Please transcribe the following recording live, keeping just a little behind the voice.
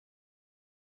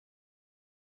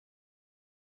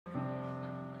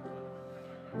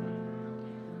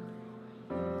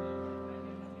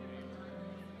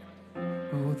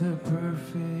the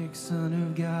perfect Son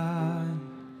of God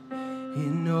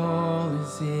in all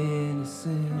his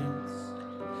innocence,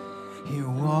 here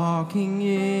walking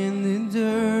in the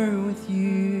dirt with you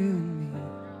and me.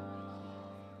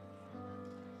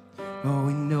 Oh,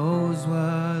 he knows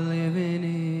what living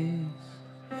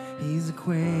is. He's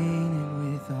acquainted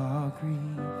with our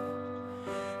grief,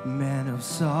 man of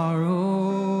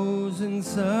sorrows and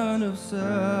son of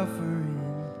suffering.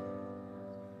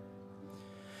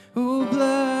 Oh,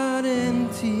 blood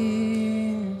and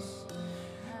tears,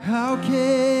 how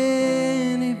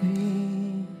can it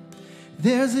be?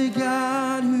 There's a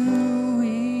God who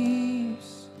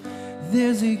weeps,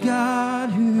 there's a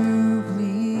God who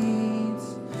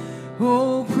bleeds.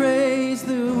 Oh, praise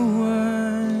the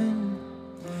one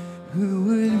who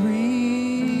would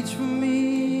reach for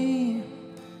me.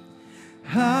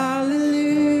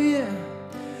 Hallelujah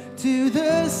to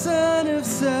the Son of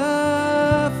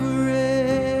Suffering.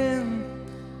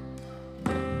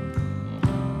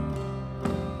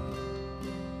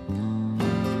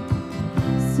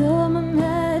 Some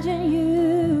imagine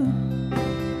you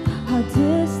are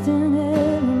distant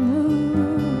and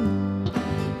removed,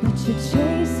 but you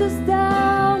chase us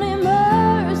down in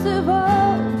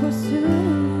merciful pursuit.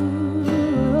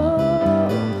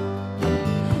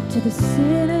 To the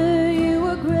sinner you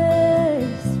were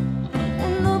grace,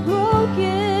 and the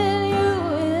broken you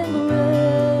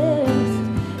embraced.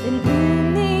 And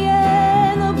in the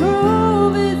end, the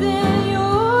proof is in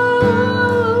your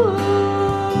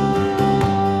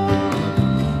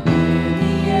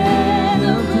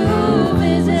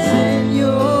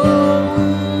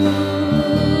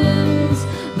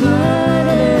blood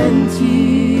and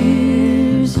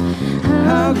tears.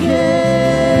 How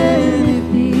can it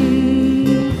be?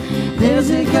 There's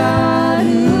a God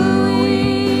who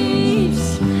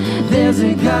weeps, there's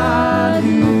a God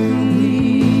who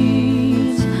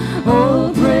bleeds.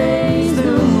 Oh, praise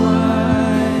the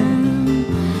one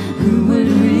who would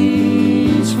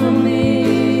reach for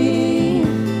me.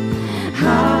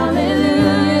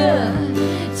 Hallelujah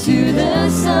to the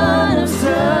Son of Suffering.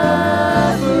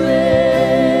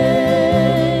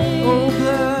 Oh,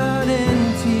 blood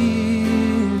and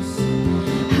tears,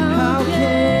 how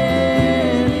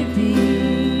can it be?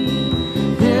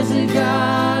 There's a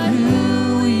God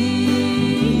who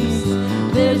weeps,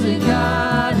 there's a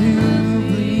God who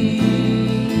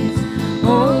bleeds.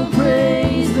 Oh,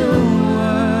 praise the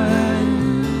one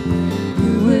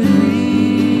who would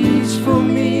reach for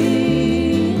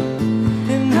me.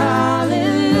 And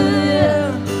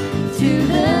hallelujah to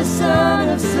the Son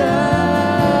of Suffering.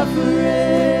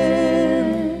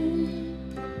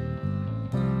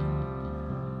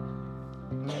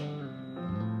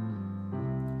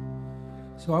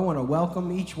 So I want to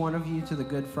welcome each one of you to the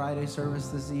Good Friday service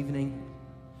this evening.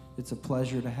 It's a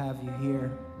pleasure to have you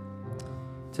here.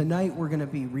 Tonight we're going to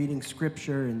be reading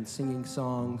scripture and singing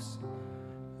songs.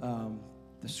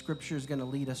 The scripture is going to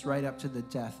lead us right up to the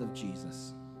death of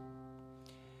Jesus.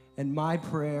 And my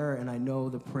prayer, and I know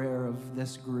the prayer of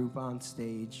this group on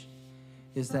stage,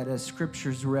 is that as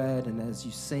scripture's read and as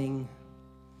you sing,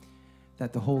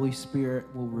 that the Holy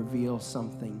Spirit will reveal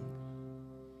something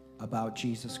about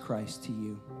Jesus Christ to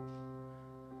you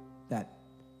that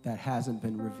hasn't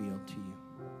been revealed to you.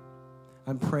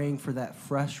 I'm praying for that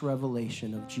fresh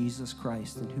revelation of Jesus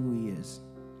Christ and who he is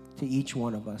to each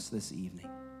one of us this evening.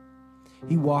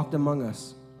 He walked among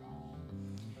us.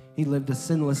 He lived a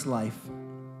sinless life.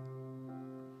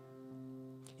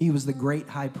 He was the great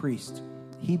high priest.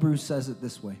 Hebrews says it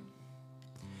this way: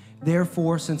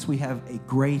 therefore, since we have a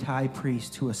great high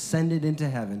priest who ascended into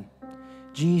heaven,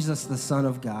 Jesus, the Son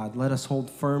of God, let us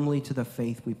hold firmly to the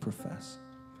faith we profess.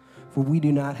 For we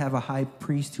do not have a high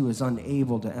priest who is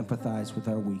unable to empathize with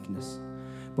our weakness,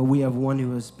 but we have one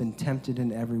who has been tempted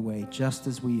in every way, just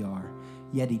as we are,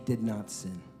 yet he did not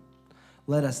sin.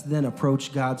 Let us then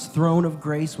approach God's throne of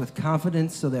grace with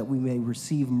confidence so that we may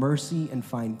receive mercy and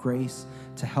find grace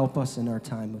to help us in our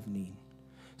time of need.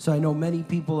 So I know many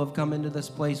people have come into this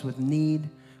place with need,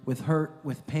 with hurt,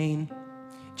 with pain.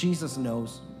 Jesus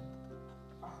knows.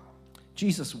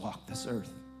 Jesus walked this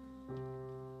earth.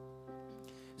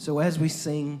 So as we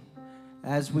sing,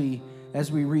 as we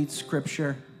read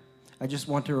scripture, I just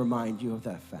want to remind you of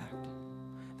that fact,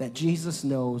 that Jesus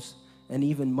knows, and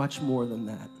even much more than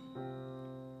that.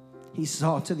 He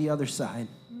saw to the other side,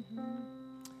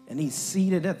 and he's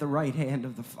seated at the right hand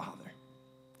of the Father,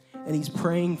 and he's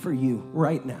praying for you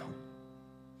right now.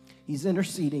 He's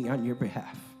interceding on your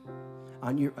behalf,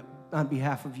 on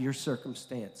behalf of your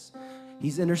circumstance.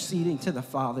 He's interceding to the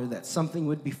Father that something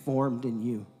would be formed in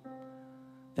you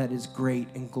that is great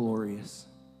and glorious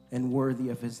and worthy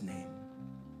of his name.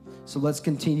 So let's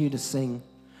continue to sing.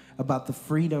 about the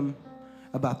freedom,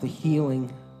 about the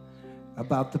healing,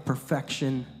 about the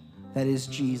perfection that is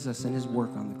Jesus and his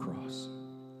work on the cross.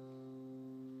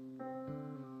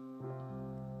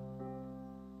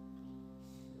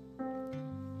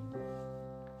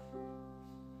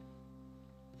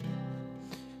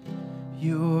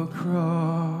 Your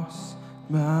cross,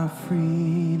 my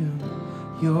freedom,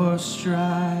 your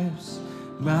stripes,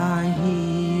 my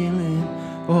healing,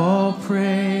 all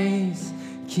praise,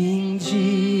 King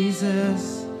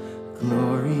Jesus.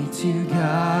 Glory to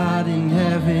God in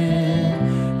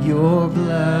heaven, your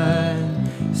blood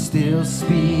still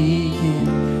speaking,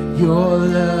 your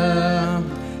love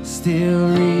still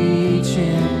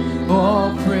reaching,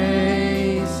 all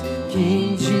praise,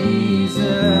 King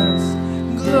Jesus.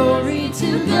 Glory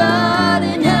to God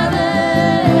in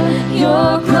heaven,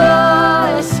 your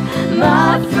cross,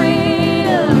 my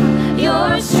freedom,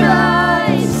 your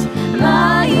stripes,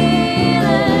 my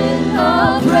healing,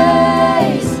 all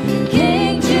praise,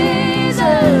 King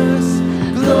Jesus.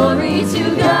 Glory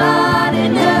to God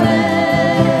in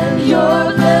heaven,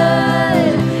 your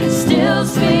blood still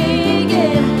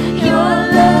speaking, your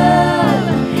love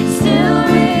still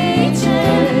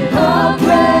reaching, all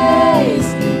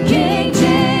praise, King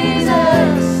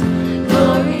Jesus.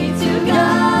 Glory to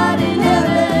God in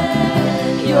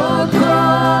heaven, your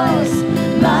cross,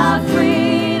 my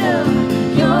freedom,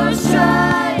 your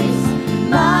stripes,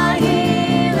 my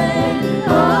healing,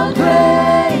 all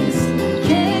praise,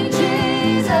 King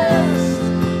Jesus.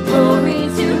 Glory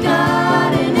to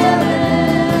God in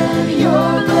heaven,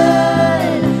 your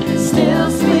blood still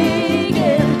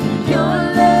speaking, your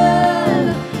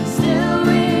love still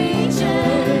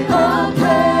reaching, all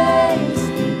praise,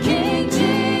 King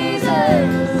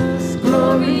Jesus.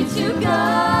 Glory to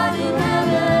God in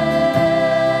heaven.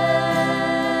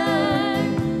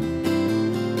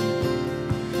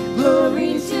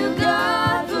 Glory to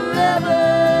God forever.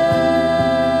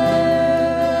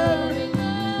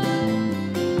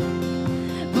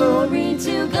 Glory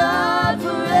to God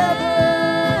forever.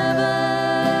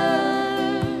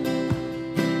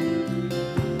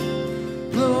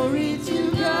 Glory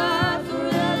to God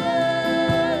forever.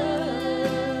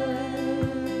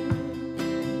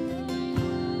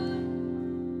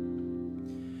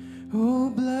 Oh,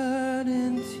 blood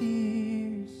and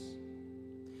tears,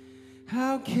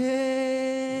 how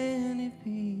can it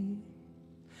be?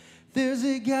 There's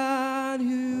a God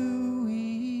who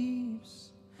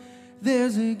weeps,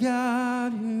 there's a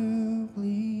God who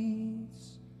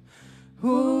bleeds.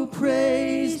 Oh,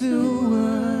 praise the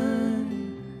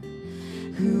one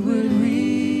who would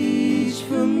reach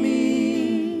for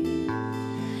me.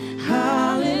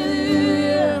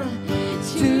 Hallelujah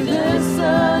to the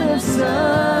Son of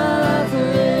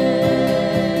Suffering.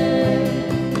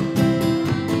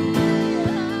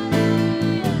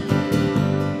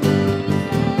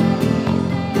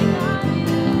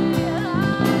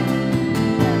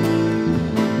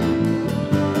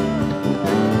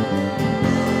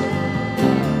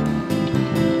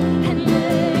 And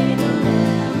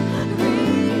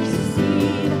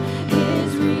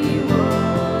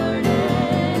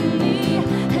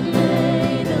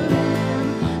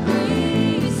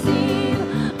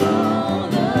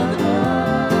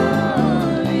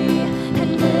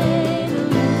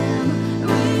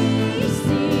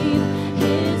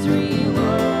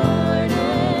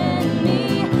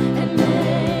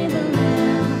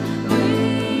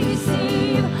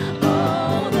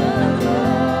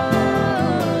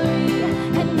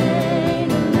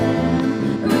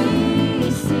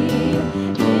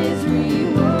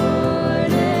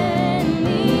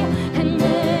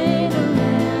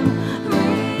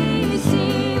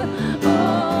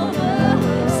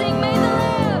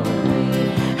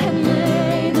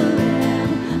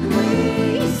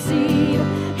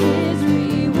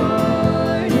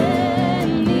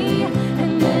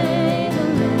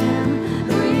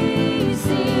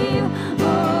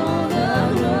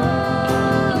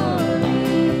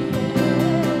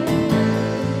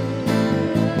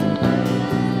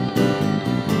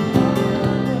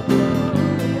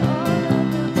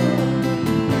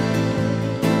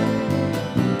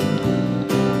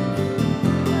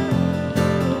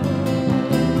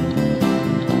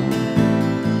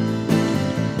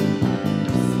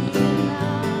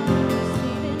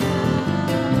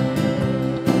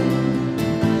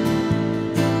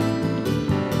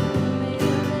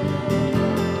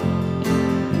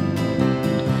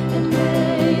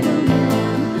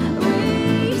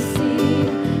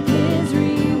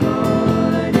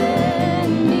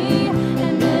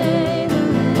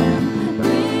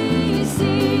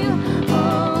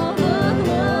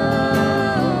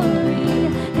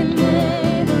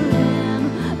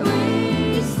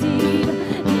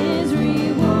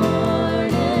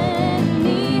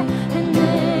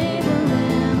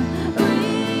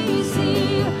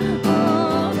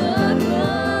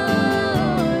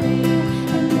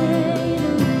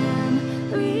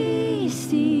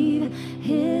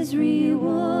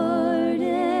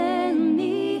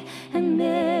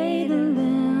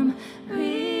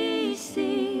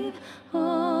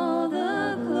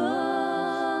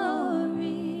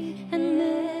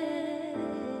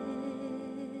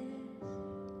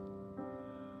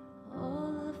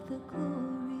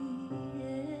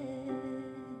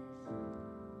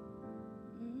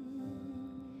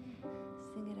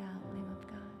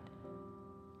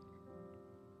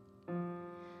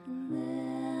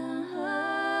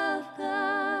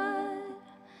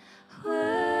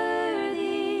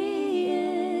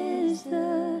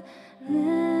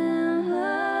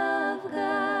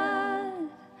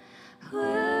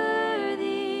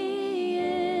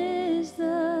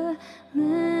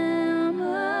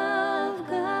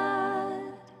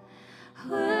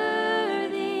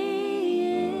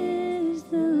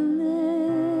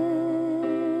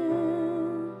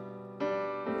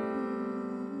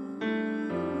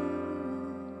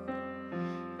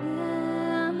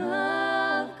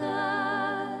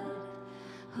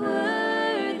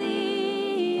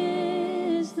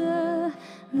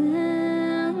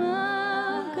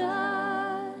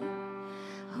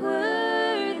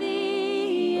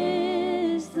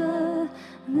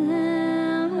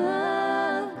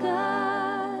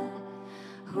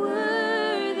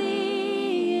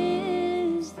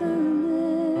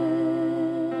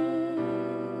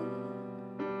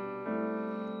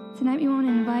tonight we want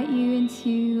to invite you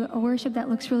into a worship that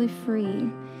looks really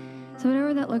free. So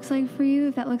whatever that looks like for you,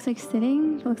 if that looks like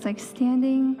sitting, if it looks like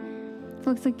standing, if it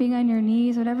looks like being on your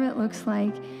knees, whatever it looks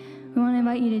like, we want to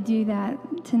invite you to do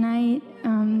that. Tonight,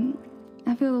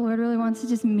 I feel the Lord really wants to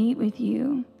just meet with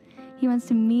you. He wants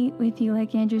to meet with you.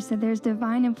 Like Andrew said, there's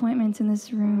divine appointments in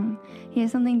this room. He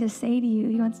has something to say to you.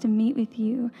 He wants to meet with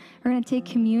you. We're going to take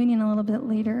communion a little bit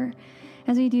later.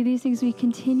 As we do these things, we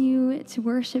continue to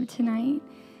worship tonight.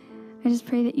 I just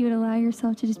pray that you would allow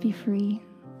yourself to just be free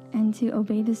and to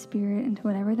obey the Spirit into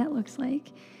whatever that looks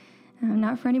like.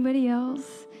 Not for anybody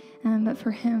else, but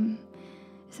for Him.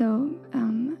 So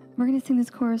we're going to sing this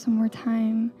chorus one more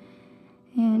time.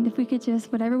 And if we could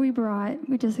just, whatever we brought,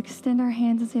 we just extend our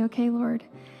hands and say, okay, Lord,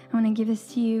 I want to give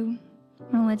this to you.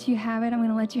 I'm going to let you have it. I'm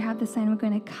going to let you have this night. I'm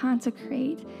going to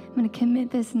consecrate. I'm going to commit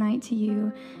this night to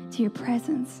you, to your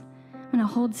presence. I'm going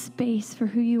to hold space for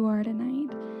who you are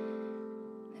tonight.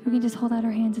 If we can just hold out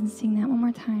our hands and sing that one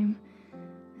more time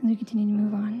as we continue to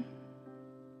move on.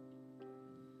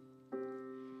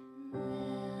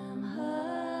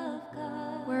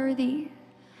 Worthy.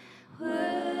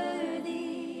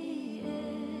 Worthy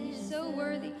is so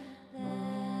worthy.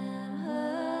 Lamb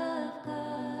of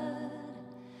God.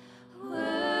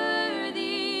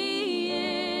 Worthy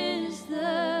is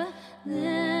the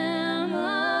Lamb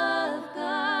of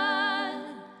God.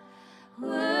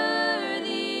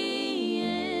 Worthy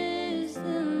is the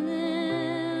Lamb.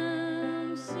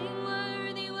 Sing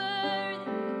worthy,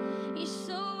 worthy. He's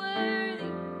so worthy.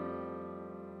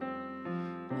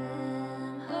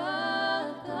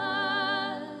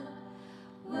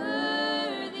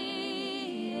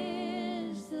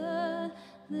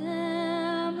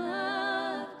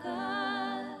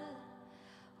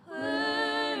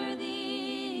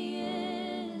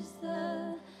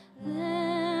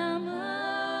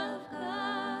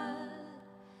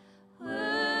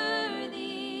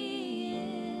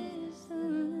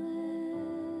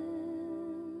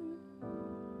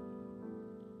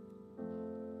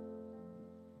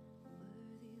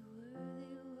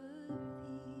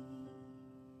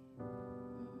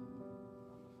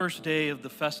 First day of the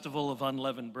festival of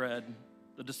unleavened bread,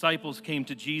 the disciples came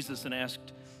to Jesus and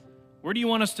asked, "Where do you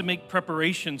want us to make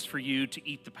preparations for you to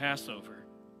eat the Passover?"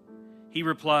 He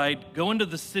replied, "Go into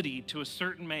the city to a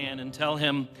certain man and tell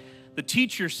him, 'The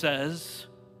teacher says,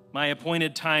 my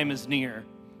appointed time is near.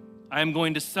 I am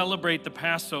going to celebrate the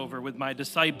Passover with my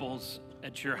disciples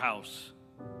at your house.'"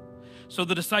 So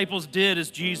the disciples did as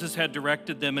Jesus had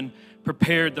directed them and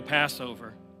prepared the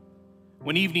Passover.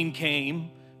 When evening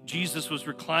came, Jesus was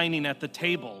reclining at the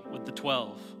table with the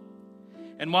 12.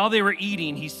 And while they were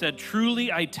eating, he said,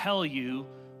 "Truly I tell you,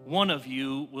 one of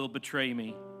you will betray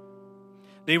me."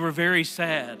 They were very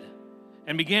sad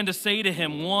and began to say to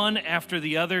him one after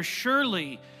the other,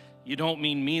 "Surely you don't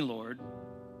mean me, Lord."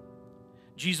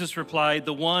 Jesus replied,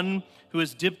 "The one who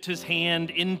has dipped his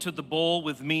hand into the bowl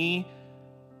with me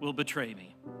will betray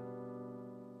me.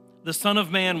 The Son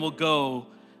of Man will go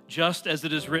just as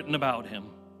it is written about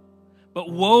him. But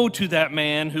woe to that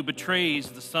man who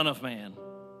betrays the Son of Man.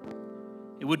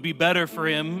 It would be better for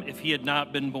him if he had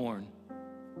not been born."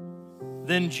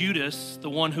 Then Judas, the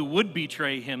one who would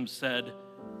betray him, said,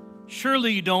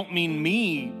 "Surely you don't mean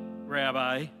me,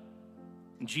 Rabbi."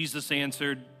 And Jesus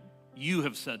answered, "You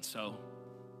have said so."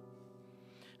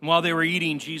 And while they were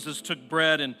eating, Jesus took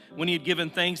bread, and when he had given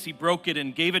thanks, he broke it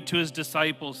and gave it to his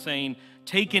disciples, saying,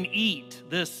 "Take and eat,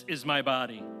 this is my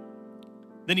body."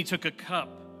 Then he took a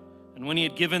cup, and when he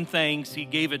had given thanks, he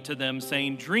gave it to them,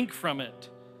 saying, "Drink from it,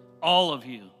 all of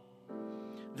you.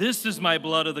 This is my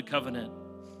blood of the covenant,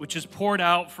 which is poured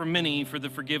out for many for the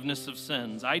forgiveness of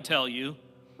sins. I tell you,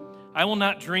 I will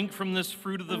not drink from this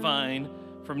fruit of the vine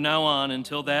from now on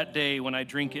until that day when I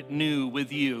drink it new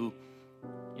with you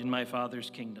in my Father's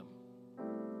kingdom."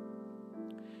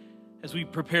 As we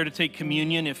prepare to take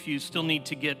communion, if you still need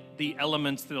to get the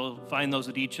elements, you'll find those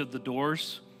at each of the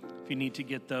doors, if you need to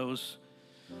get those.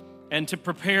 And to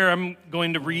prepare, I'm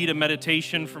going to read a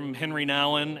meditation from Henry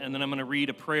Nouwen, and then I'm going to read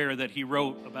a prayer that he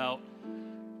wrote about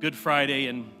Good Friday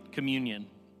and communion.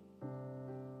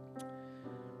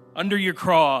 Under Your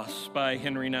Cross by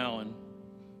Henry Nouwen.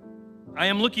 I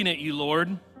am looking at you,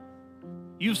 Lord.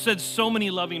 You've said so many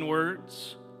loving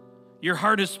words. Your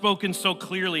heart has spoken so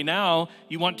clearly. Now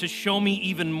you want to show me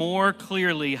even more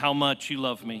clearly how much you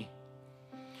love me.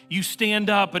 You stand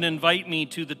up and invite me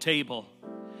to the table.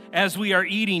 As we are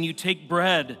eating, you take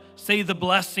bread, say the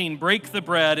blessing, break the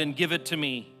bread, and give it to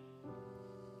me.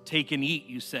 Take and eat,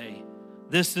 you say.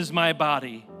 This is my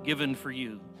body given for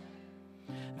you.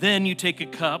 Then you take a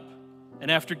cup, and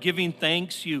after giving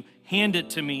thanks, you hand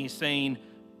it to me, saying,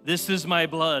 "This is my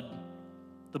blood.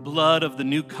 the blood of the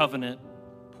new covenant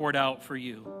poured out for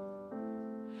you.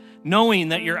 Knowing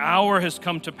that your hour has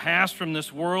come to pass from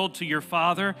this world to your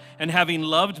Father, and having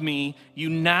loved me, you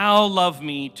now love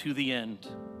me to the end.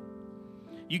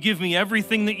 You give me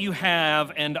everything that you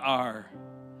have and are.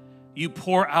 You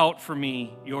pour out for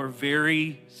me your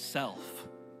very self.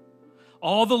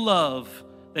 All the love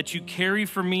that you carry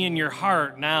for me in your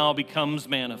heart now becomes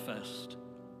manifest.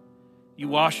 You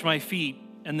wash my feet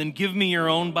and then give me your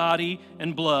own body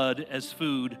and blood as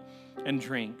food and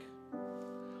drink.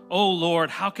 Oh Lord,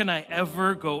 how can I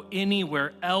ever go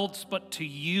anywhere else but to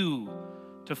you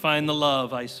to find the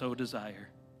love I so desire?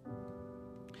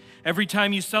 Every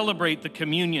time you celebrate the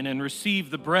communion and receive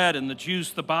the bread and the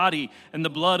juice, the body and the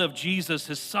blood of Jesus,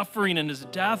 his suffering and his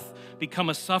death become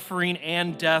a suffering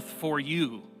and death for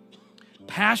you.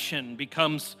 Passion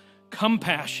becomes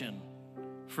compassion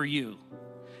for you.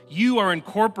 You are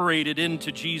incorporated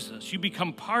into Jesus. You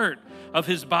become part of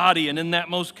his body, and in that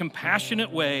most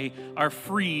compassionate way are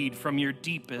freed from your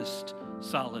deepest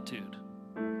solitude.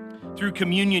 Through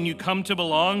communion, you come to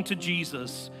belong to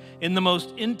Jesus in the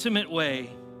most intimate way,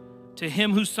 to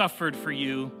him who suffered for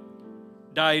you,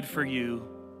 died for you,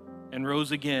 and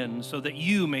rose again so that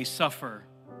you may suffer,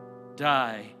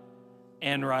 die,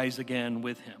 and rise again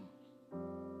with him.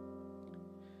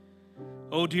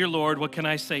 Oh, dear Lord, what can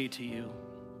I say to you?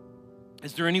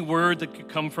 Is there any word that could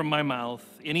come from my mouth,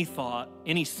 any thought,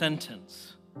 any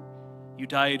sentence? You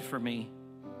died for me.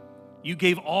 You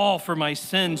gave all for my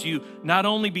sins. You not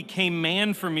only became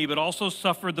man for me, but also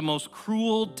suffered the most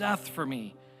cruel death for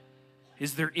me.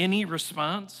 Is there any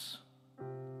response?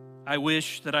 I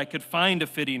wish that I could find a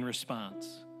fitting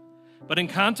response. But in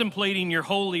contemplating your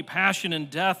holy passion and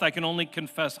death, I can only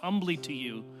confess humbly to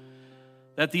you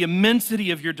that the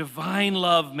immensity of your divine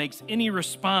love makes any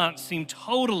response seem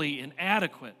totally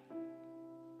inadequate.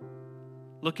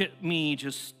 Look at me,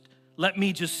 let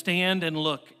me just stand and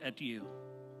look at you.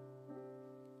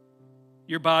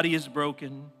 Your body is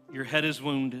broken, your head is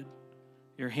wounded,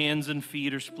 your hands and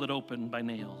feet are split open by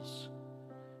nails.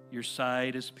 Your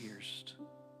side is pierced.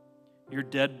 Your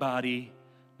dead body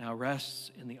now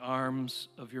rests in the arms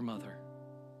of your mother.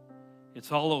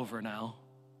 It's all over now.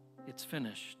 It's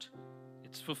finished.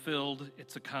 It's fulfilled,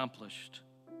 it's accomplished.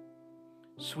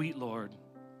 Sweet Lord,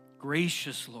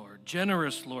 gracious Lord,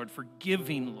 generous Lord,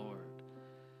 forgiving Lord,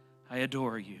 I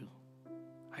adore you.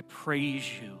 I praise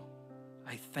you.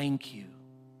 I thank you.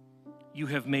 You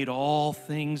have made all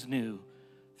things new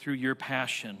through your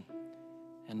passion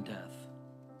and death.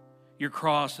 Your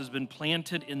cross has been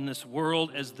planted in this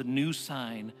world as the new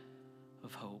sign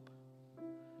of hope.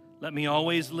 Let me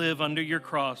always live under your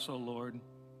cross, O Lord,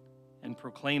 and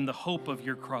proclaim the hope of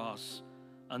your cross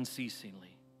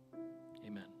unceasingly.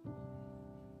 Amen.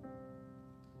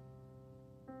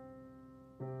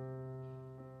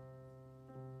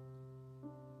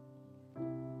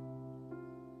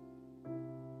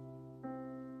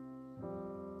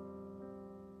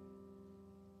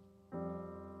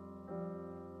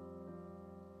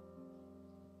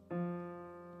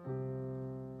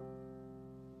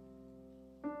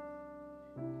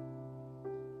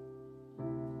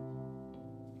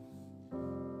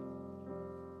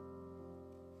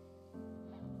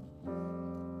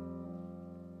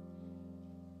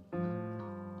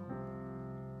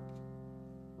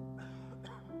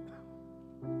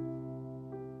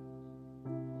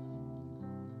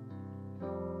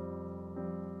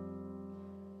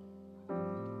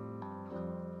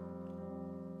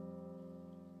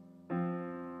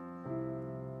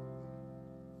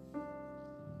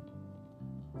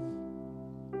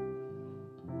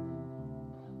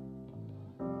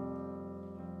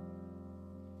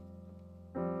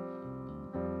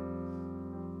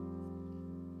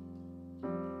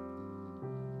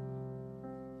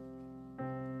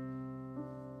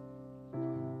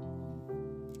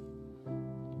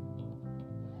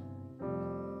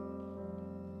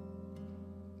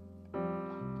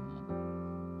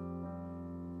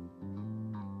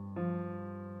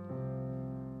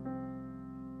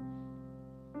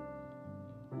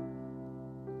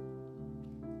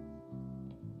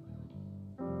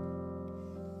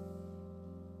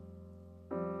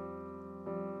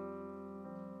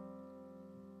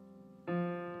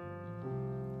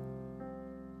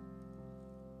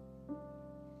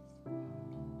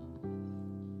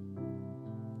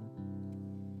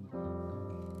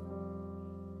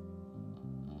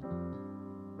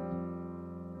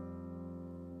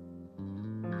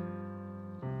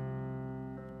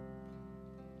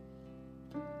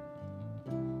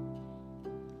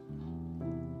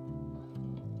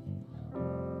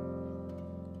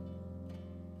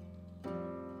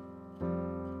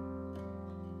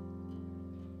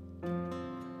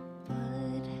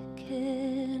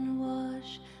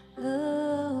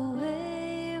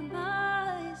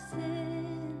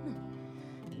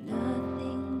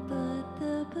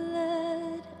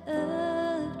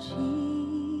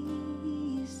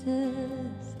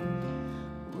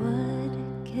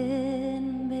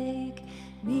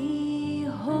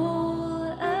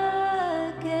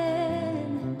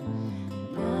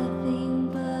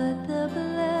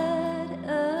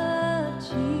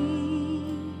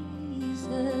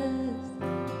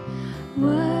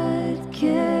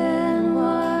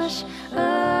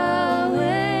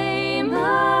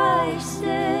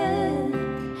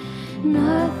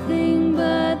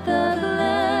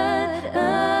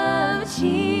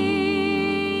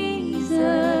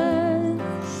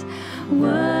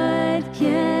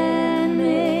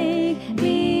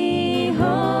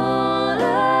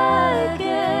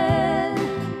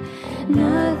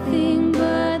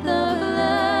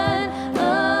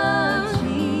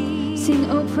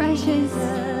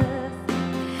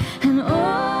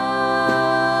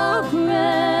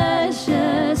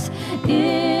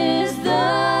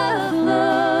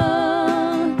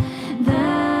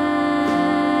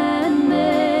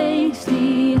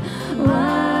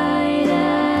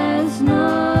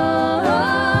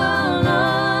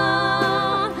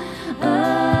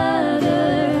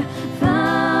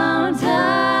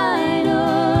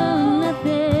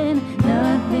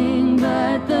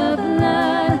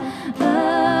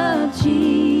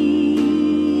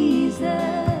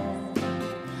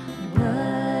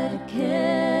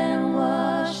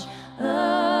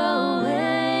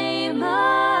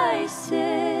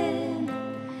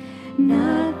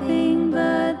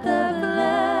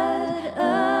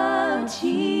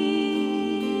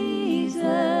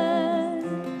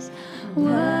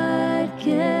 What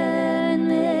can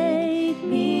make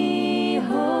me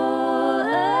whole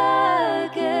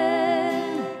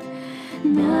again?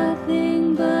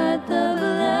 Nothing but the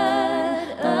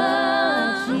blood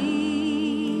of Jesus.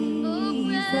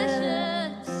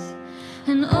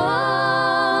 And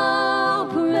oh,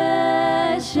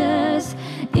 precious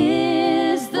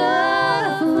is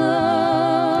the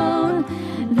flow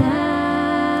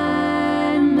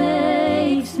that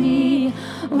makes me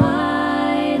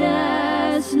white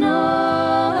as snow.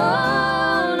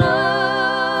 No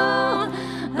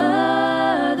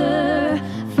other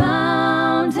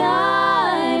fount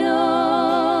I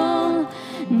know,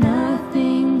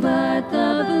 nothing but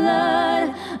the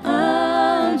blood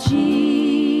of Jesus.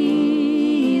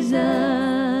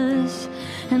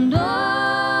 And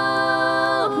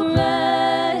oh,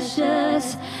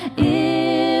 precious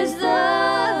is the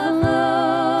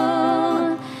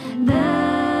flow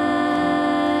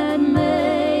that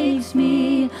makes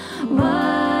me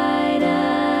white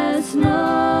as snow.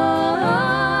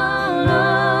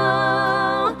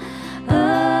 No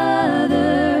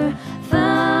other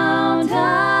fount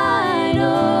I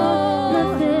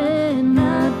know,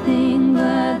 nothing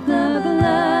but the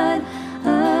blood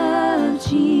of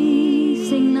Jesus.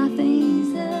 Sing nothing.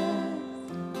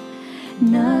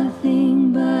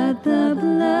 Nothing but the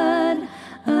blood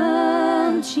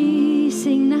of Jesus.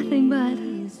 Sing nothing but.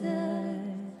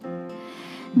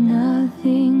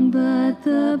 Nothing but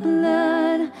the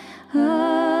blood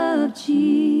of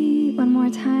Jesus. One more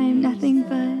time. Nothing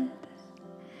but.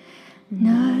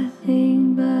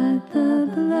 Nothing but the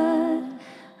blood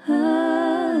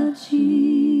of Jesus.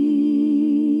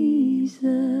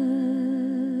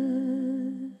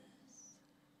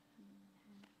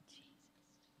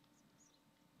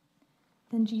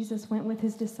 Then Jesus went with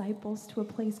his disciples to a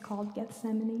place called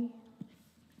Gethsemane.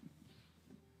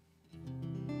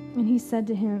 And he said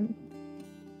to them,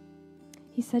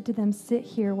 "Sit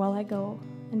here while I go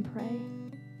and pray."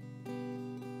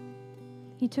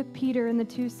 He took Peter and the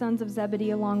two sons of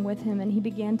Zebedee along with him, and he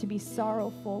began to be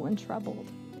sorrowful and troubled.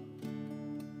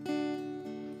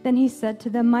 Then he said to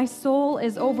them, "My soul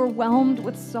is overwhelmed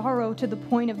with sorrow to the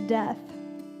point of death.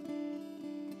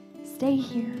 Stay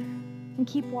here and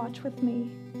keep watch with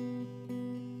me."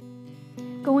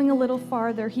 Going a little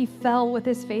farther, he fell with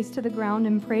his face to the ground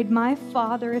and prayed, "My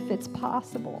Father, if it's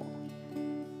possible,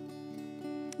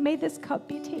 may this cup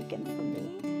be taken from me.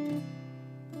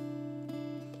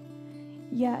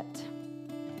 Yet,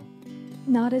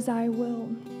 not as I will,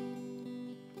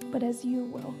 but as you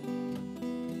will."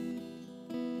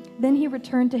 Then he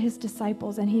returned to his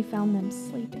disciples and he found them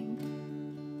sleeping.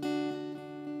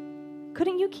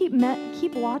 "Couldn't you keep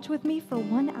watch with me for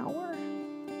 1 hour?"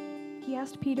 he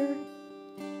asked Peter.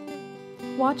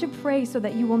 "Watch and pray so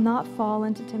that you will not fall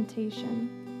into temptation.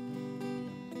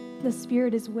 The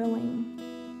spirit is willing,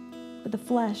 but the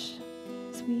flesh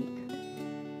is weak."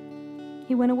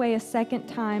 He went away a second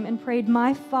time and prayed,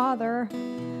 "My Father,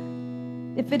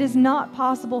 if it is not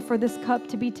possible for this cup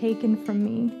to be taken from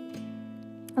me,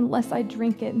 unless I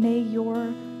drink it, may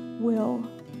your will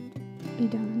be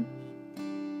done."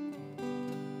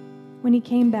 When he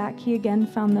came back, he again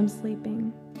found them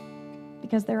sleeping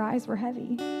because their eyes were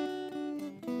heavy.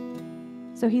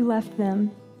 So he left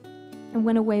them and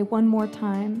went away one more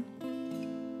time,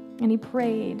 and he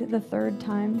prayed the third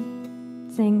time,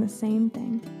 saying the same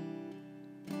thing.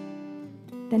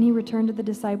 Then he returned to the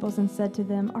disciples and said to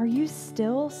them, "Are you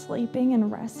still sleeping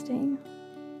and resting?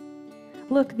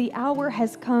 Look, the hour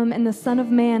has come, and the Son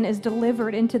of Man is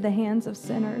delivered into the hands of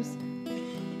sinners.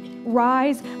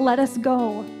 Rise, let us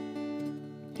go.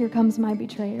 Here comes my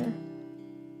betrayer."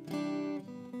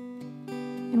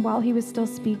 And while he was still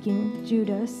speaking,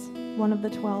 Judas, one of the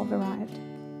 12, arrived.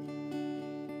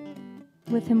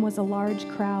 With him was a large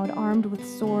crowd armed with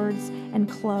swords and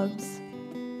clubs,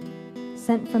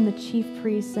 sent from the chief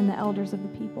priests and the elders of the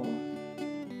people.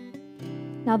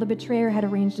 Now the betrayer had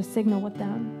arranged a signal with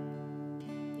them.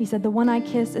 He said, "The one I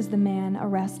kiss is the man,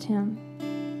 arrest him."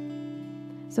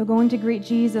 So going to greet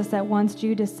Jesus at once,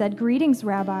 Judas said, "Greetings,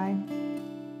 Rabbi,"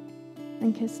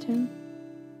 and kissed him.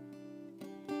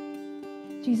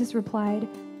 Jesus replied,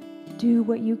 "Do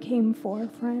what you came for,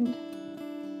 friend."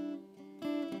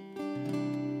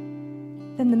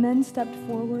 Then the men stepped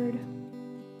forward,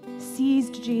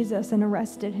 seized Jesus, and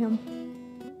arrested him.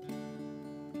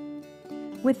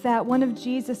 With that, one of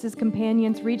Jesus'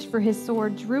 companions reached for his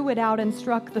sword, drew it out, and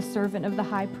struck the servant of the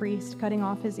high priest, cutting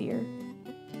off his ear.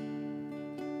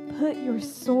 "Put your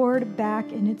sword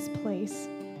back in its place,"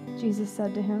 Jesus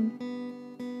said to him.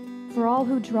 "For all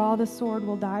who draw the sword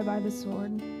will die by the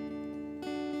sword.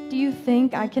 Do you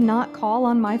think I cannot call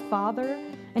on my Father,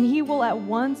 and he will at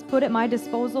once put at my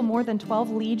disposal more than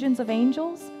 12 legions of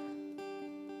angels?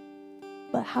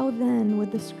 But how then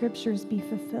would the scriptures be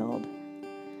fulfilled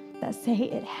that say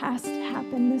it has to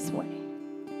happen this way?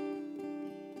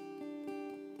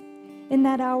 In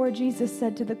that hour, Jesus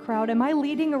said to the crowd, am I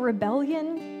leading a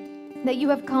rebellion that you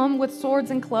have come with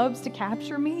swords and clubs to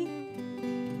capture me?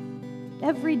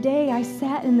 Every day I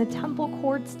sat in the temple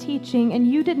courts teaching, and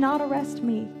you did not arrest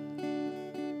me.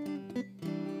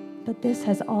 But this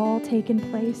has all taken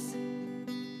place,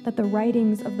 that the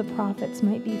writings of the prophets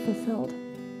might be fulfilled.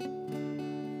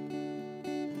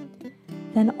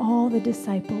 Then all the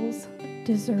disciples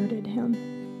deserted him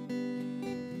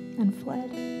and fled.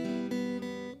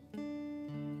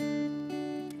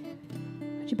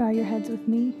 Would you bow your heads with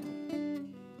me?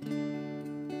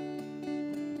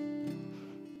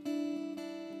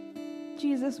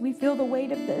 Jesus, we feel the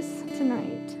weight of this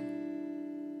tonight.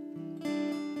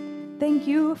 Thank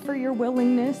you for your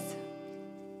willingness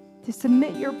to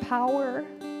submit your power,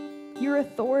 your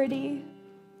authority,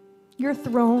 your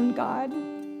throne, God.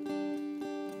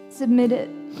 Submit it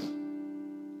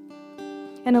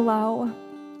and allow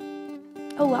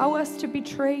us to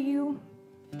betray you,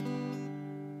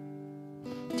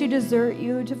 to desert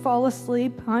you, to fall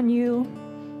asleep on you,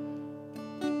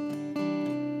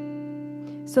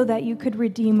 so that you could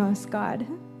redeem us, God,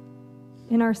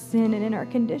 in our sin and in our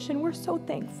condition. We're so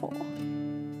thankful.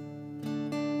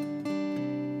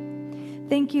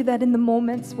 Thank you that in the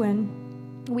moments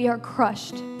when we are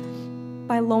crushed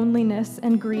by loneliness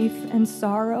and grief and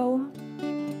sorrow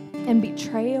and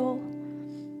betrayal,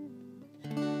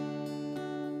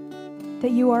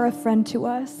 that you are a friend to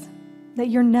us, that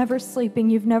you're never sleeping,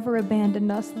 you've never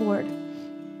abandoned us, Lord.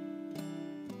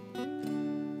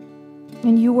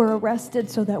 And you were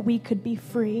arrested so that we could be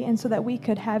free and so that we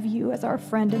could have you as our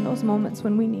friend in those moments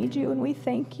when we need you. And we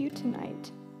thank you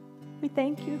tonight. We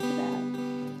thank you for that.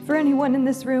 For anyone in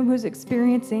this room who's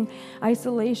experiencing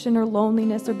isolation or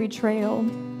loneliness or betrayal,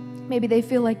 maybe they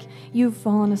feel like you've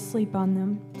fallen asleep on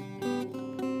them.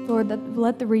 Lord,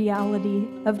 let the reality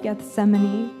of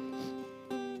Gethsemane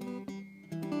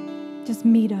just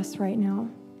meet us right now.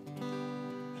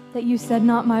 That you said,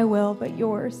 not my will, but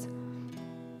yours,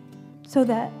 so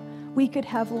that we could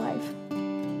have life.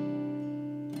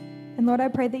 And Lord, I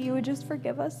pray that you would just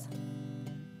forgive us.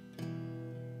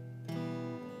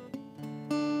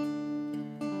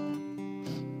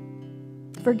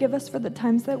 Forgive us for the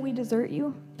times that we desert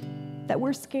you, that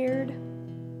we're scared,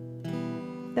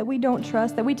 that we don't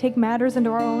trust, that we take matters into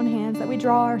our own hands, that we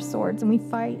draw our swords and we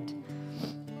fight.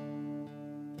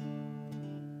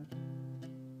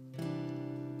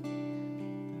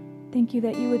 Thank you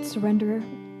that you would surrender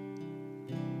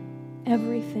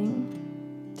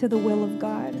everything to the will of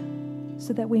God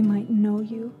so that we might know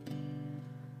you.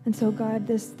 And so, God,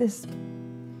 this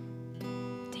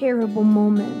terrible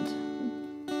moment,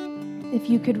 if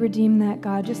you could redeem that,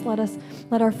 God, just let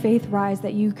our faith rise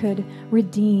that you could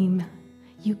redeem.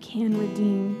 You can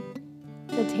redeem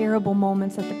the terrible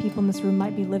moments that the people in this room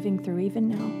might be living through even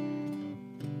now.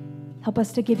 Help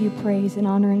us to give you praise and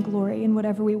honor and glory in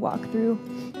whatever we walk through,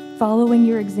 following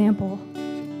your example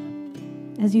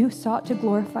as you sought to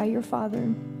glorify your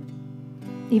Father,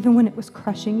 even when it was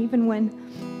crushing, even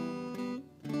when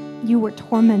you were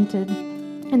tormented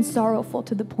and sorrowful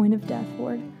to the point of death,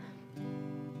 Lord.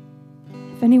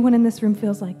 If anyone in this room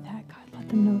feels like that, God, let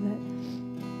them know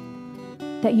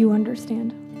that you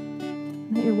understand,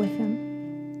 and that you're with them.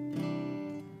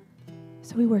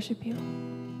 So we worship you.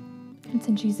 It's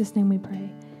in Jesus' name we pray.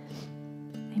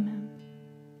 Amen.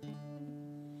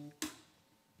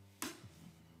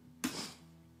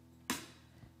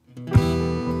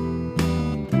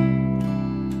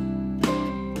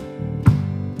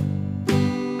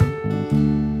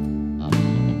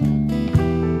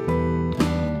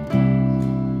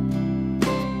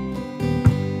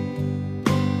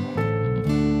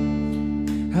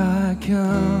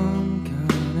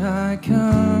 I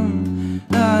come,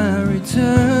 I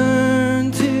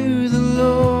return to the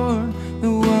Lord.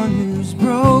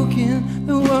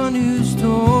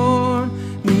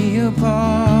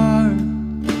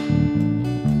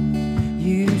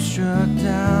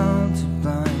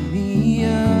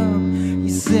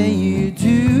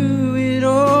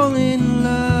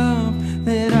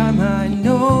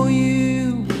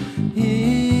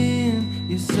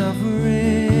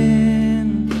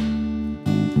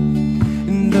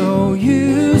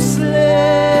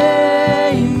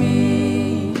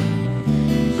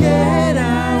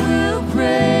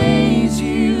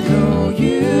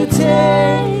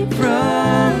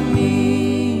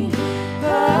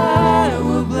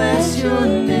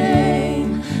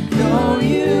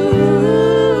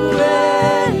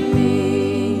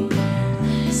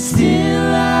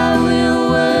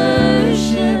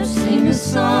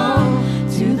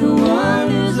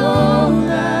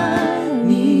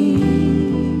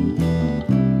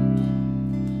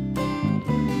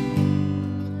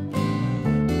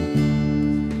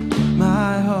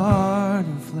 heart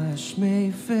and flesh may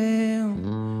fail,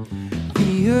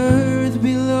 the earth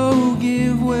below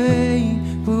give way,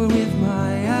 but with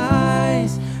my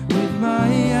eyes,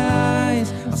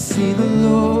 I'll see the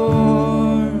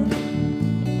Lord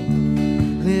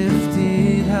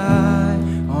lifted high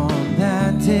on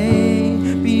that day.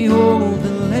 Behold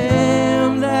the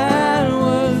Lamb that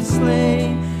was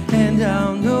slain, and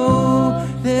I'll know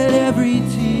that every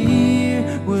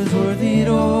tear was worth it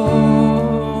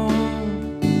all.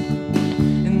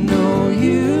 And though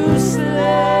you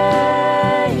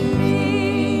slay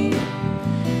me,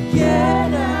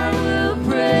 yet I will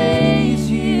praise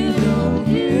you. Though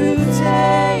you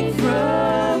take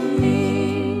from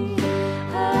me,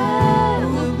 I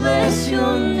will bless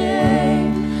your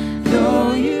name.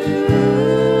 Though you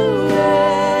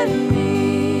end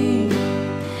me,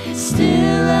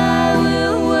 still I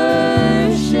will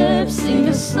worship, sing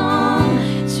a song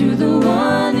to the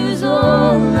one who's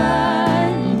all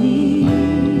I need.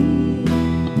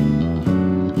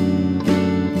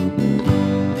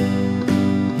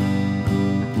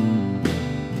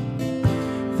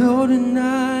 Though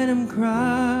tonight I'm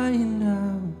crying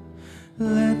out,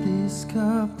 let this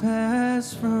cup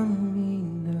pass from me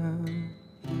now.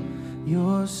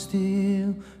 You're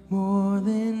still more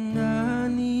than I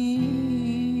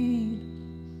need.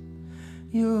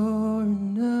 You're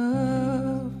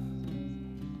enough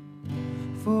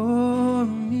for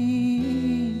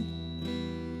me.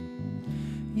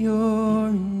 You're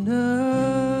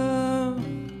enough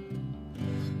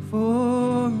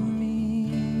for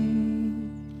me.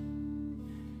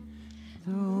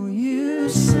 Though you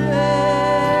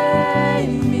slay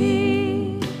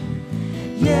me,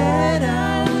 yet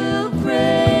I will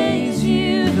praise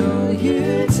you. Though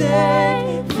you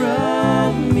take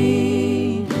from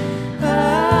me,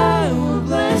 I will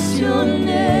bless your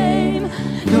name.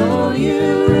 Though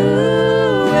you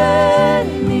ruin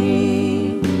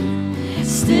me,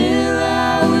 still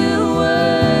I will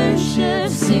worship,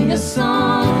 sing a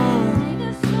song.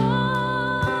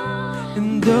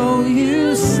 And though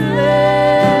you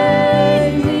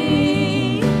slay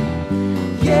me,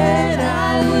 yet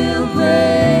I will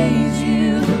praise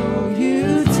you. Though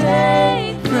you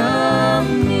take from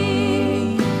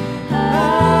me,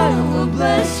 I will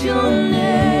bless your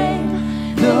name.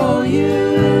 Though you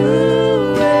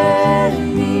ruin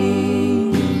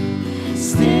me,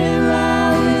 still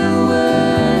I will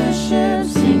worship,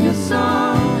 sing a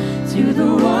song to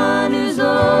the one who's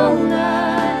all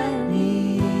I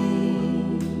need.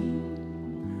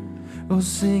 Oh,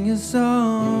 sing a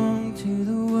song to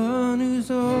the one who's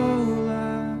all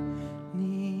I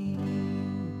need.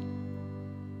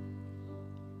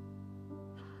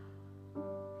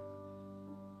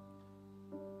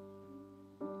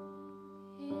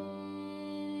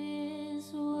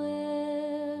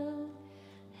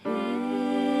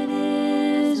 It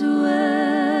is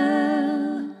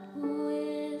well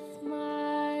with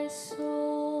my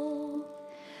soul,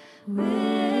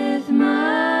 with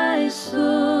my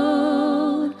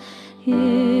soul.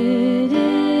 It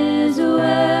is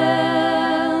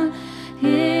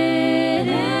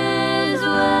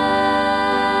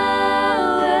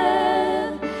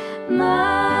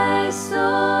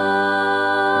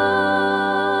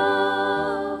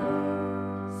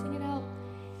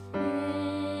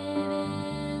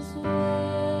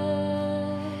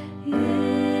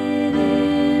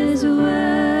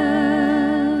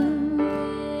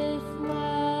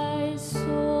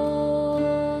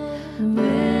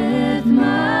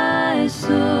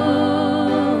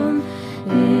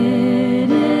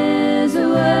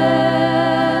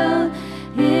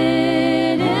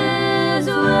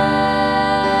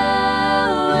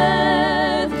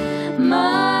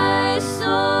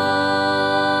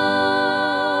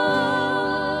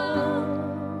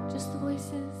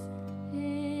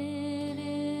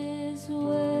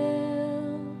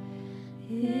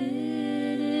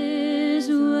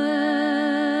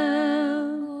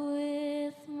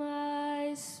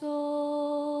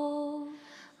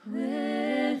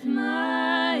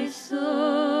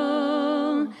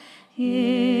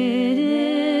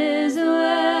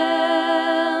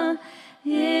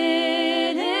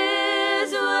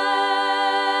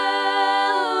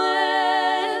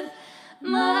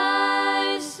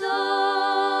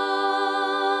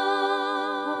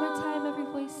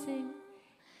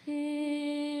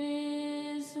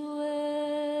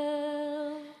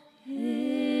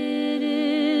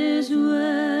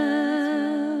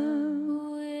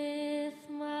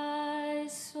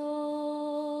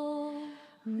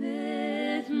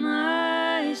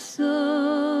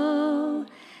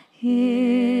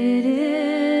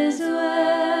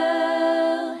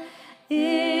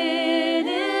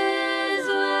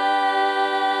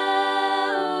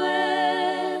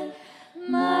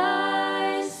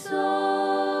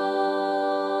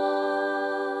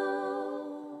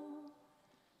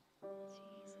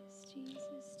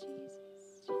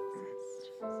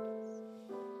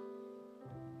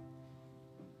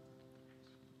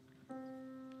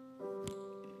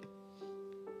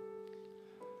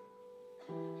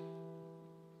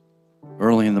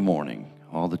Early in the morning,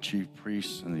 all the chief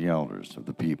priests and the elders of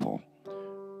the people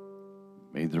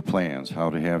made their plans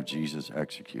how to have Jesus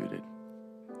executed.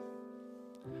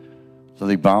 So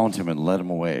they bound him and led him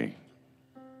away,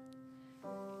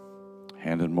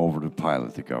 handed him over to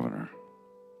Pilate, the governor.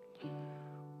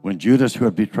 When Judas, who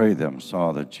had betrayed them,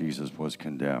 saw that Jesus was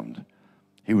condemned,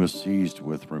 he was seized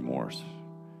with remorse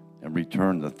and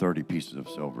returned the 30 pieces of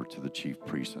silver to the chief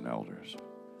priests and elders.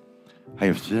 I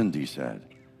have sinned, he said,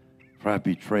 for I have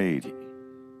betrayed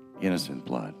innocent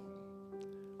blood.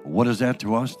 What is that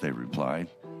to us? They replied.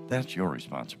 That's your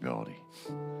responsibility.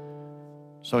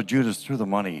 So Judas threw the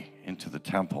money into the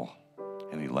temple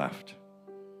and he left.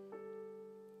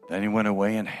 Then he went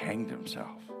away and hanged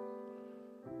himself.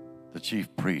 The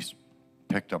chief priest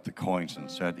picked up the coins and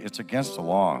said, it's against the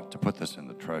law to put this in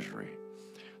the treasury,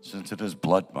 since it is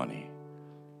blood money.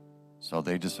 So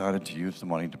they decided to use the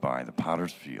money to buy the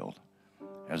potter's field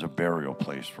as a burial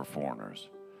place for foreigners.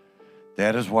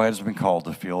 That is why it has been called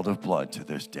the field of blood to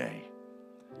this day.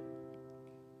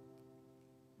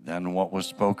 Then what was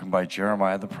spoken by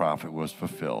Jeremiah the prophet was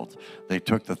fulfilled. They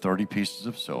took the 30 pieces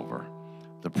of silver,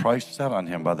 the price set on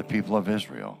him by the people of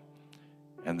Israel,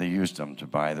 and they used them to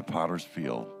buy the potter's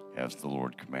field as the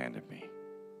Lord commanded me.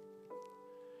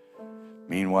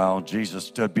 Meanwhile, Jesus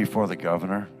stood before the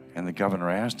governor, and the governor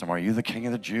asked him, are you the king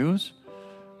of the Jews?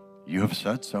 You have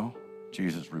said so,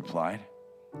 Jesus replied.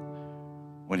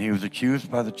 When he was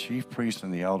accused by the chief priests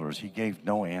and the elders, he gave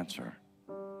no answer.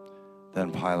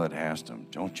 Then Pilate asked him,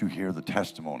 don't you hear the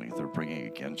testimony they're bringing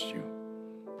against you?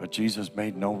 But Jesus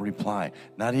made no reply,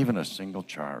 not even a single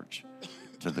charge,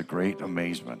 to the great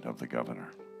amazement of the governor.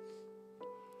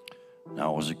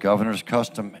 Now it was the governor's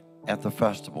custom at the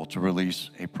festival to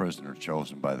release a prisoner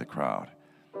chosen by the crowd.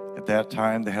 At that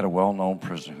time, they had a well-known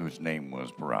prisoner whose name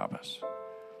was Barabbas.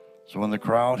 So when the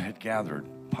crowd had gathered,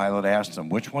 Pilate asked them,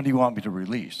 which one do you want me to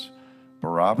release,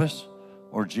 Barabbas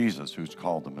or Jesus, who's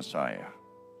called the Messiah?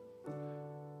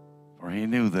 For he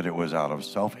knew that it was out of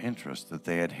self-interest that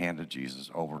they had handed Jesus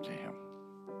over to him.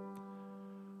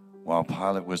 While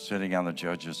Pilate was sitting on the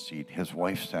judge's seat, his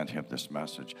wife sent him this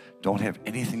message, don't have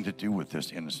anything to do with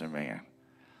this innocent man,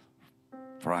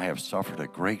 for I have suffered a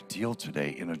great deal today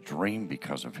in a dream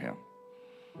because of him.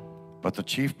 But the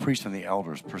chief priests and the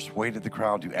elders persuaded the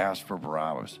crowd to ask for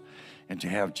Barabbas and to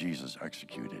have Jesus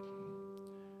executed.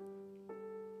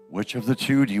 Which of the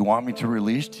two do you want me to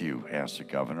release to you? Asked the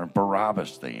governor.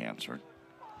 Barabbas, they answered.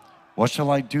 What shall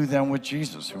I do then with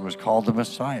Jesus, who was called the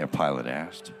Messiah? Pilate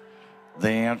asked.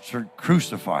 They answered,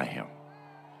 crucify him.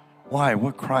 Why,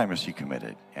 what crime has he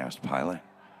committed? Asked Pilate.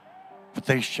 But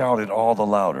they shouted all the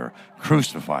louder,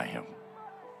 crucify him.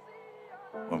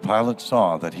 When Pilate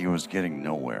saw that he was getting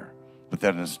nowhere, but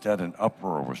that instead an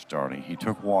uproar was starting, he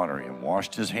took water and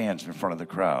washed his hands in front of the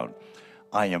crowd.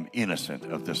 I am innocent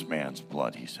of this man's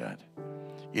blood, he said.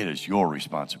 It is your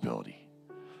responsibility.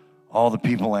 All the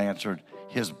people answered,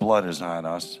 his blood is on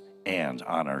us and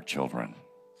on our children.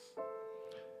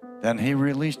 Then he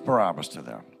released Barabbas to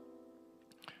them,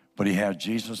 but he had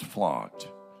Jesus flogged,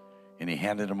 and he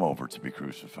handed him over to be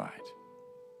crucified.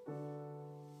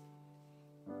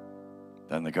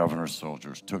 Then the governor's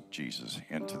soldiers took Jesus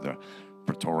into the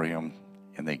praetorium,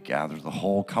 and they gathered the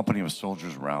whole company of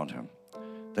soldiers around him.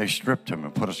 They stripped him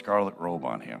and put a scarlet robe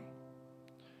on him,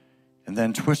 and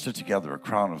then twisted together a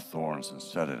crown of thorns and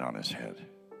set it on his head.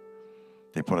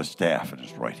 They put a staff in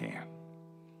his right hand.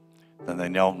 Then they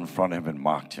knelt in front of him and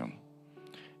mocked him.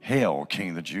 Hail,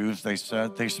 King of the Jews, they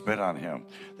said. They spit on him.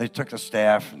 They took the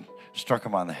staff and struck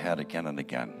him on the head again and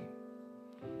again.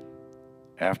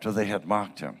 After they had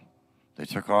mocked him, they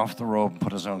took off the robe and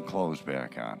put his own clothes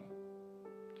back on,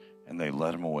 and they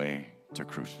led him away to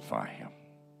crucify him.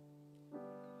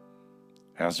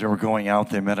 As they were going out,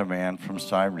 they met a man from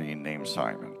Cyrene named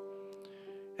Simon,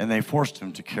 and they forced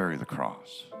him to carry the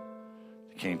cross.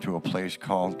 They came to a place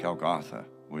called Golgotha,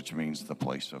 which means the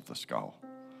place of the skull.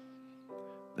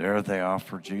 There they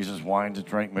offered Jesus wine to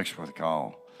drink mixed with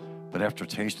gall, but after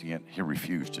tasting it, he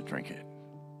refused to drink it.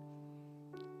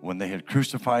 When they had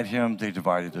crucified him, they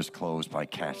divided his clothes by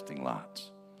casting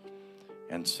lots.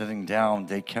 And sitting down,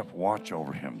 they kept watch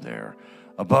over him there.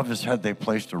 Above his head, they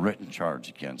placed a written charge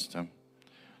against him.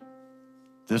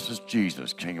 This is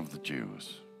Jesus, King of the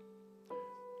Jews.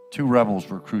 2 rebels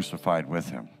were crucified with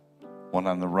him, one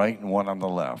on the right and one on the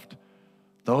left.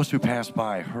 Those who passed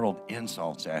by hurled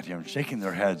insults at him, shaking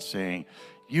their heads, saying,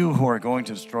 you who are going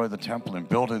to destroy the temple and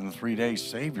build it in 3 days,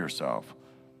 save yourself.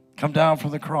 Come down from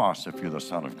the cross if you're the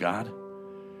Son of God.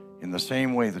 In the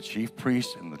same way, the chief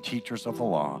priests and the teachers of the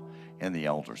law and the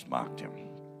elders mocked him.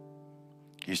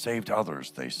 He saved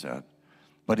others, they said,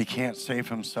 but he can't save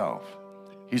himself.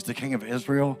 He's the King of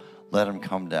Israel. Let him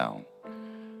come down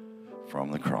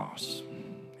from the cross,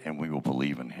 and we will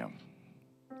believe in him.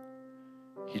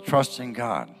 He trusts in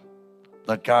God.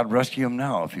 Let God rescue him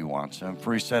now if he wants him,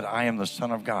 for he said, I am the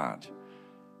Son of God.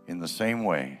 In the same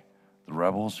way, the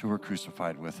rebels who were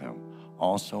crucified with him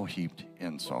also heaped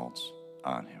insults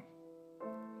on him.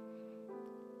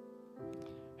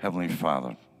 Heavenly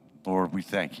Father, Lord, we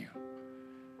thank you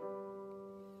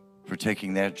for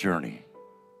taking that journey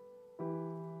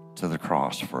to the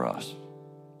cross for us.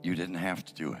 You didn't have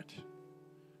to do it,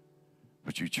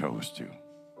 but you chose to.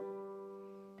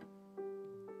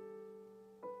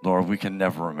 Lord, we can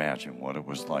never imagine what it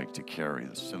was like to carry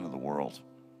the sin of the world,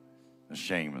 the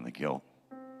shame and the guilt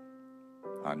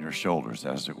on your shoulders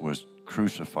as it was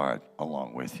crucified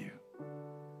along with you.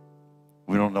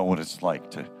 We don't know what it's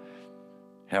like to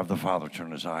have the Father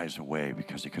turn his eyes away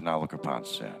because he could not look upon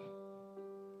sin.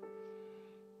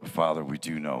 But Father, we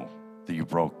do know that you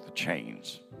broke the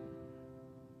chains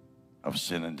of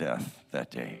sin and death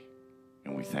that day,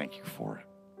 and we thank you for it.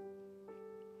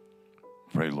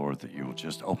 Pray, Lord, that you will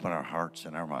just open our hearts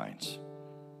and our minds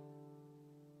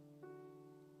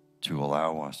to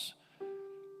allow us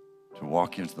to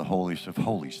walk into the holiest of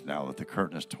holies now that the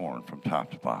curtain is torn from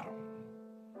top to bottom,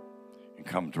 and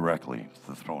come directly to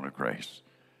the throne of grace,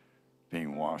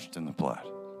 being washed in the blood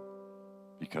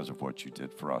because of what you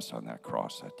did for us on that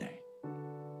cross that day.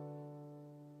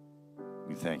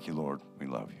 We thank you, Lord. We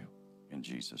love you. In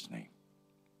Jesus' name,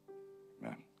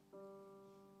 amen.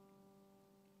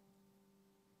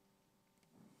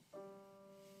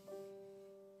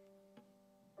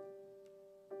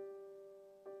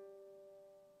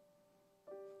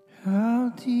 How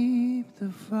deep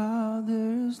the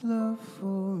Father's love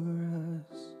for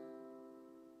us,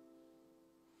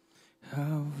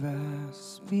 how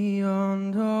vast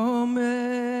beyond all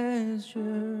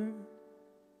measure,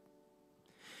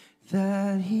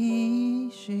 that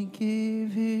he should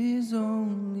give his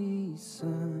only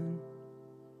Son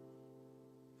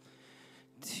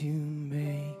to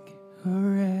make a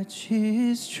wretch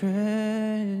his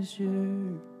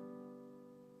treasure.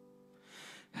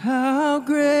 How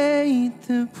great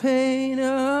the pain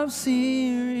of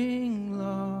searing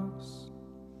loss.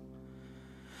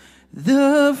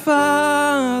 The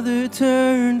Father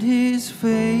turned his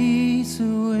face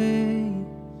away,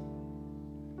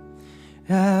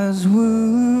 as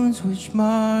wounds which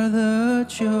mar the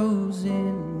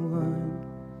chosen one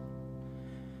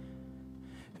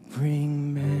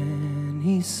bring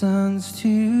many sons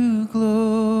to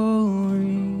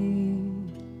glory.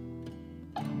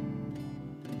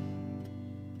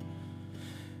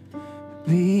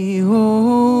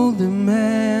 Behold the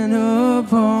man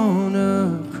upon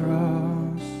a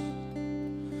cross,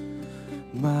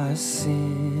 my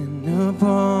sin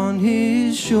upon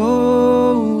his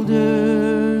shoulders.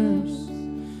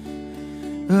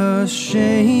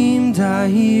 Ashamed, I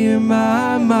hear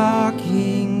my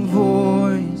mocking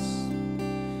voice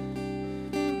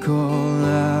call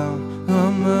out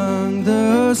among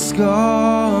the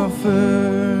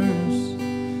scoffers.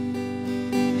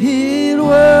 It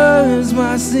was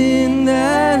my sin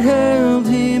that held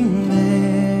him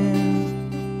there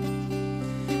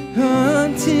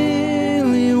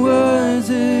until it was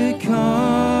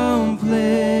accomplished.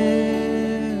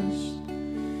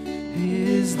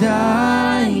 His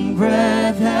dying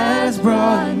breath has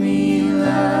brought me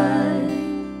life.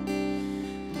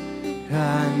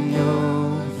 I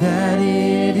know that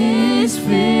it is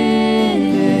finished.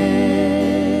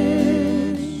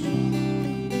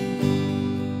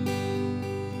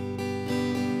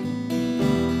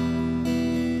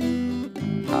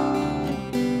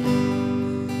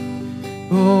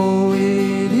 Oh,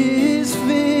 it is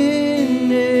finished.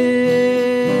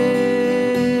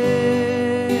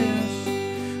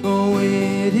 Oh,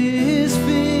 it is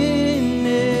finished.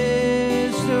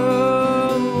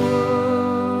 Oh,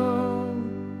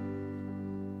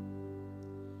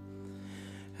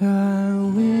 I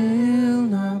will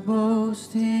not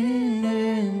boast in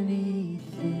anything.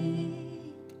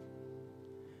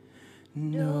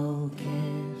 No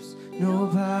gifts, no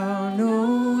power,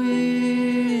 no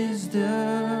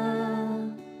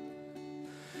wisdom,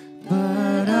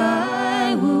 but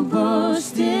I will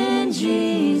boast in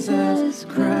Jesus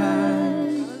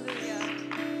Christ,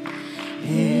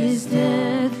 his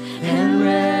death and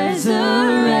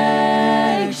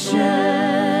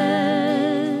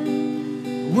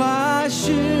resurrection. Why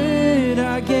should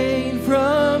I gain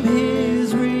from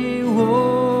his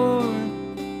reward?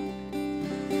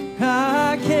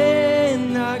 I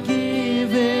cannot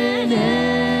give an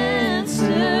answer,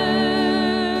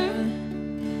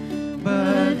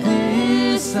 but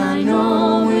this I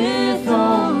know with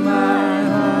all my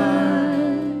heart.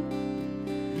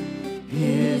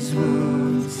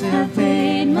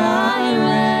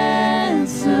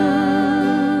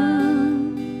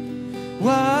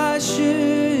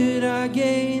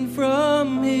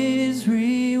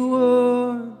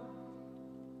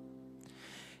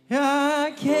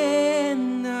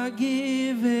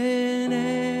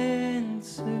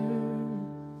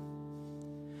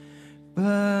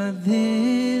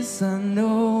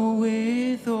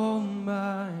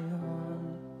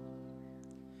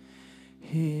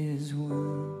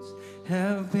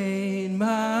 paid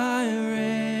my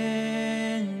ransom.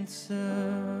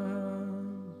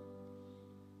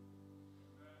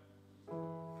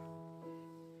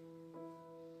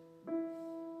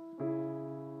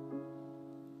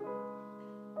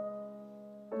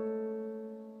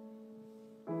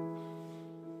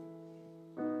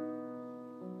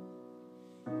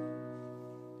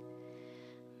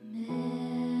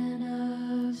 Man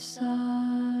of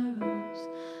sorrows,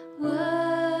 what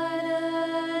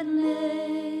a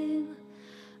name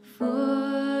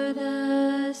for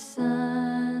the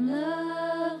Son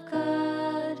of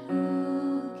God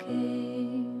who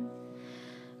came,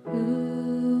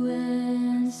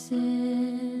 ruined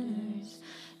sinners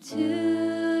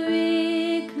to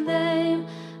reclaim.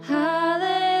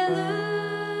 Hallelujah,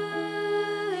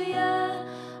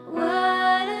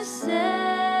 what a Savior.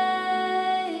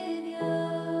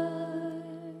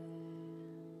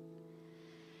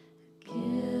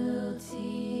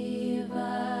 Guilty,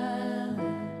 violent,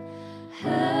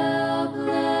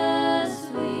 helpless,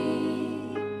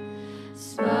 weak,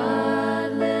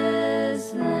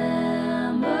 spotless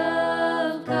Lamb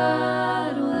of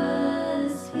God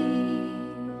was He,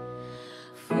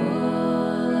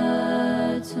 full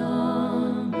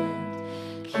atonement.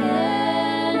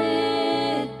 Can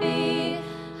it be?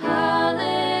 Hallelujah,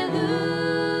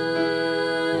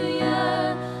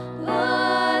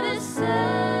 what a Savior.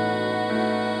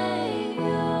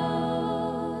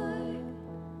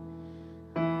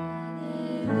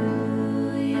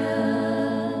 Hallelujah,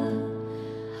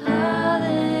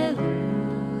 hallelujah,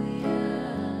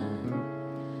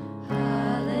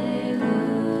 hallelujah,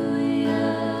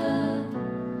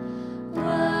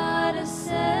 what a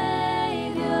Savior.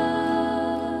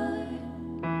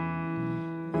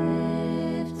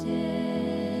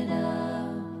 Lifted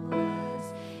up was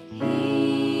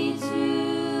He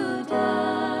to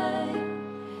die.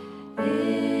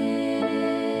 It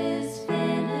is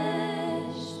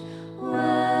finished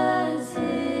was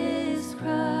His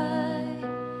cry.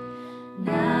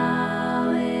 Now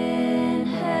in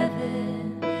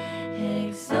heaven,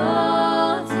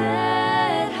 exalted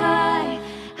high.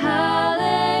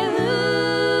 Hallelujah,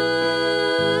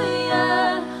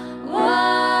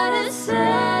 what a Savior.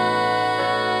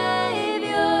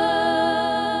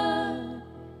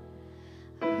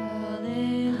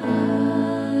 Hallelujah,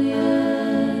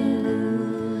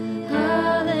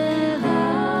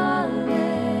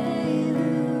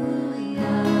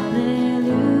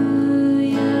 hallelujah,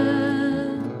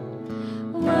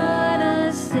 what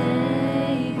a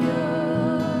Savior.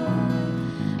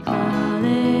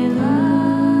 Hallelujah,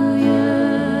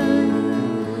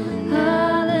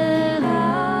 hallelujah,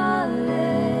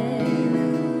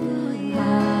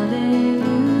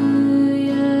 hallelujah,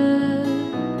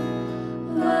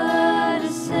 what a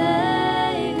Savior.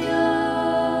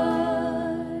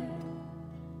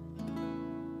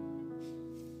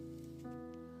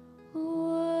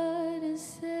 What a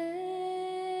Savior.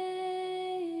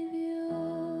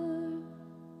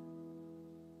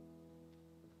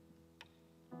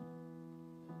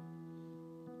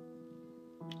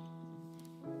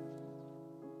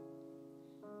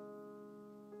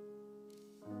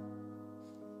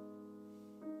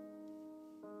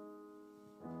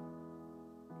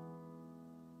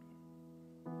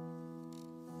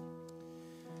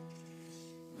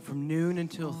 From noon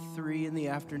until 3 in the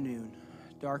afternoon,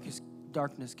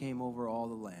 darkness came over all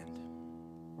the land.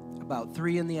 About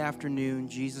 3 in the afternoon,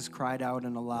 Jesus cried out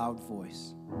in a loud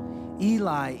voice,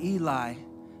 Eli, Eli,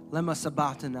 lema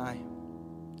sabachthani,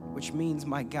 which means,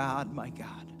 my God,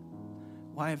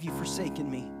 why have you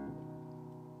forsaken me?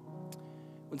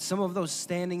 When some of those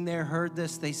standing there heard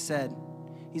this, they said,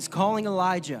 he's calling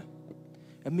Elijah.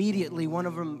 Immediately, one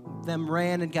of them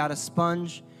ran and got a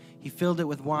sponge. He filled it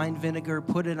with wine vinegar,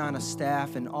 put it on a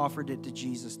staff, and offered it to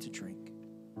Jesus to drink.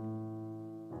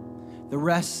 The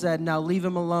rest said, now leave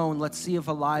him alone. Let's see if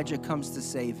Elijah comes to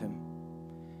save him.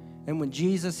 And when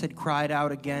Jesus had cried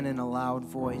out again in a loud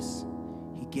voice,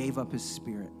 he gave up his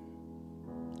spirit.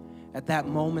 At that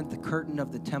moment, the curtain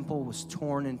of the temple was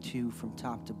torn in two from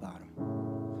top to bottom.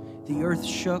 The earth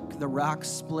shook, the rocks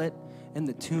split, and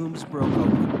the tombs broke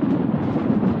open.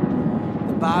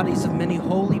 The bodies of many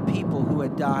holy people who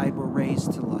had died were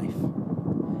raised to life.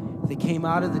 They came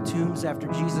out of the tombs after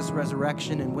Jesus'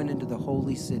 resurrection and went into the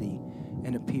holy city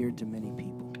and appeared to many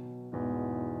people.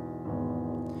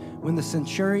 When the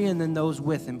centurion and those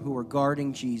with him who were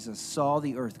guarding Jesus saw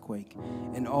the earthquake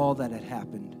and all that had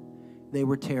happened, they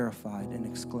were terrified and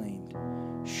exclaimed,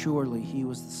 surely he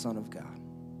was the Son of God.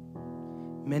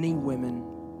 Many women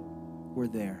were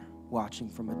there watching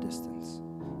from a distance.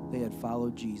 They had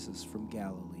followed Jesus from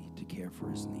Galilee to care for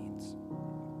his needs.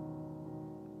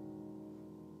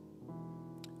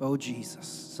 Oh, Jesus,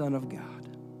 Son of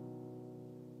God.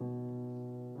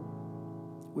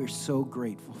 We're so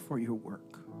grateful for your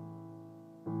work,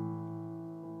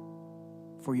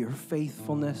 for your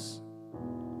faithfulness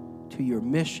to your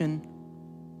mission,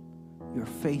 your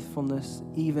faithfulness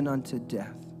even unto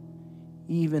death,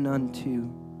 even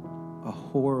unto a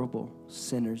horrible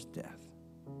sinner's death.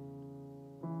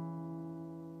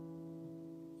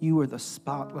 You are the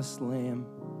spotless Lamb,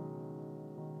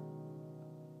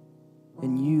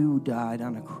 and you died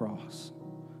on a cross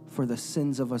for the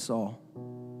sins of us all.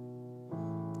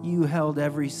 You held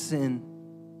every sin,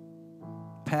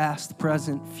 past,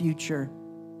 present, future.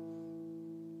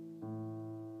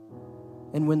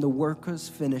 And when the work was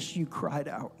finished, you cried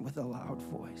out with a loud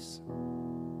voice.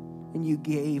 And you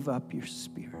gave up your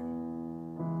spirit.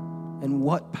 And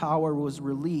what power was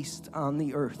released on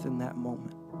the earth in that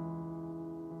moment?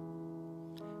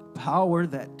 Power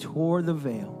that tore the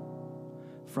veil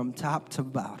from top to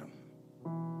bottom.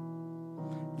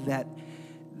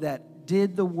 That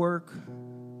did the work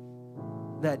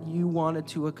that you wanted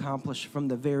to accomplish from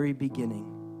the very beginning.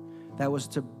 That was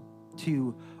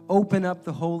to open up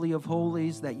the Holy of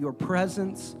Holies, that your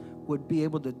presence would be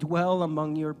able to dwell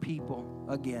among your people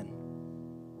again.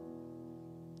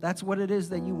 That's what it is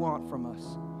that you want from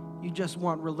us. You just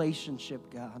want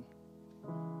relationship, God.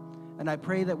 And I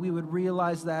pray that we would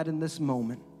realize that in this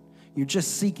moment. You're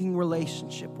just seeking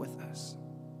relationship with us.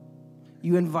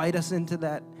 You invite us into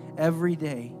that every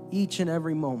day, each and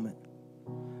every moment.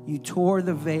 You tore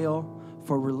the veil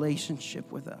for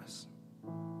relationship with us.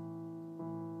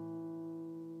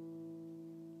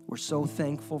 We're so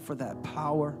thankful for that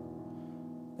power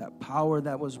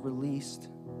that was released,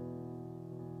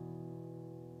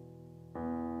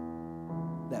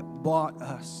 that bought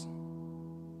us.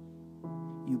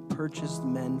 You purchased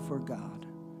men for God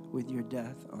with your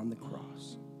death on the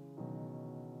cross.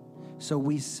 So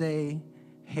we say,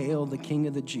 hail the King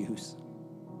of the Jews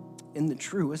in the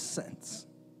truest sense.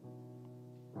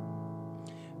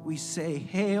 We say,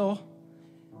 hail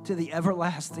to the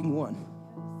everlasting one.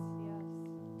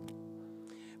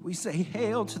 We say,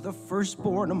 hail to the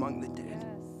firstborn among the dead.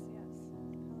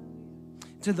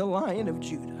 To the Lion of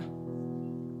Judah.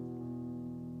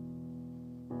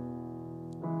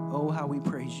 Oh, how we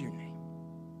praise your name.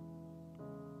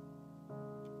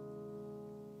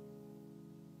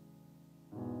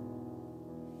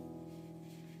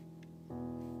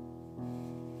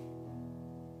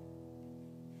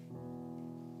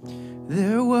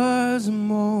 There was a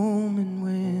moment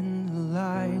when the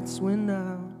lights went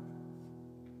out,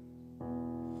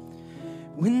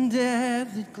 when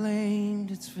death had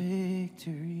claimed its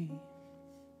victory.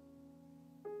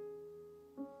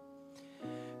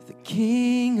 The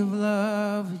King of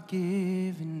love had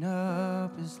given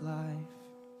up his life.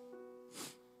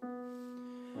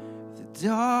 The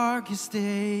darkest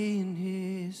day in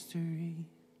history.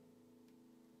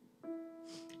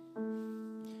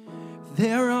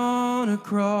 There on a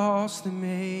cross they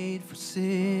made for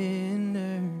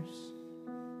sinners.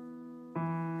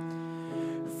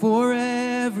 For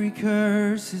every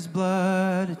curse his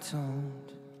blood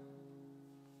atoned.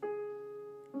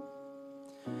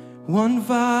 One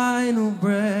final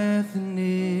breath and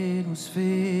it was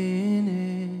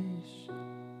finished.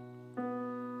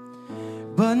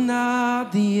 But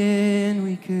not the end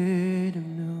we could have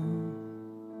known.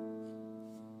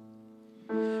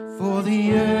 For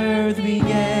the earth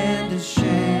began to shake,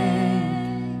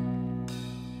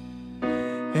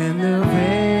 and the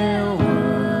veil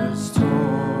was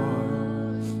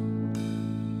torn.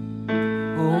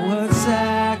 Oh, what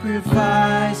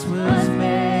sacrifice was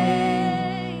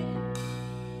made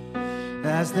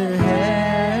as the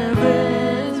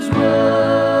heavens roar.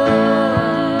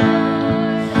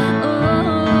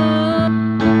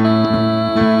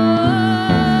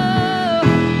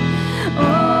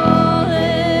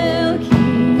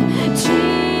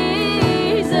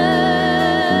 Jesus.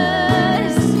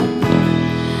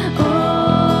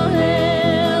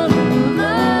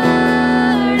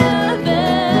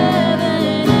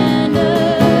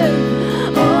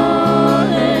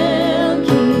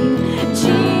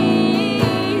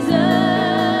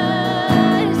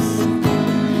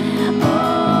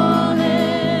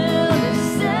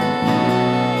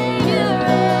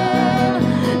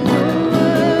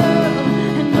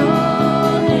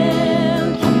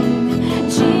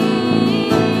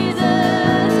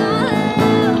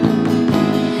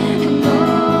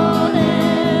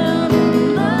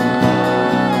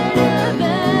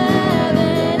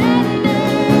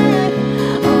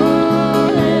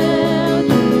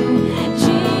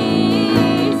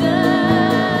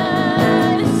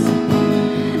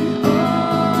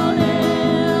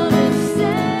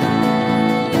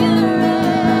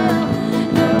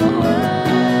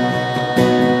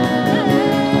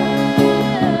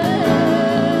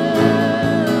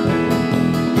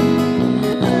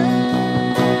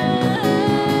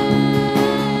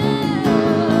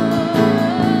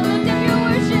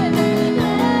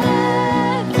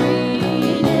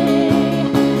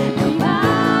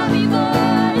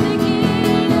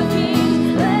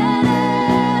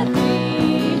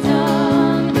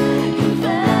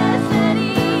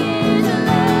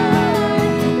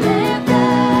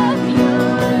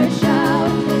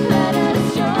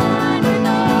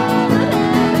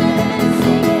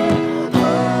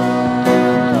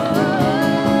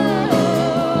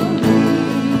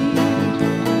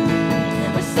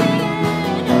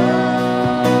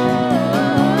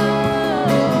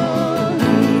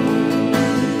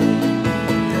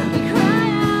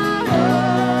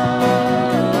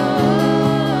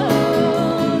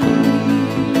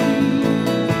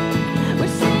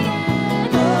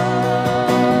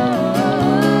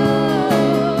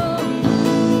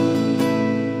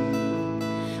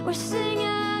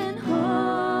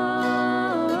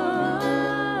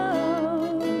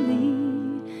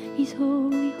 He's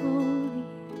holy, holy.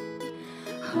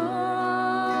 Oh,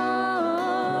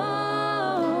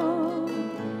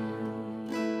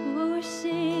 we're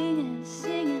singing,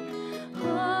 singing.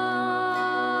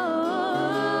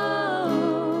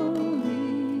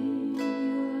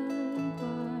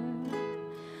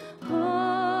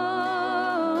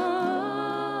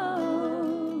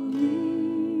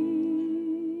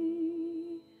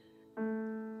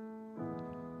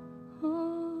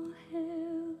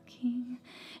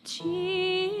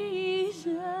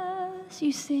 Jesus,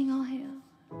 you sing all hail.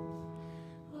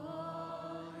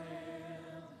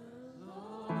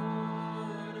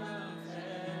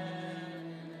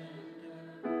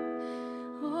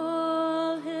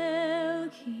 All hail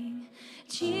King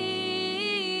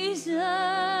Jesus.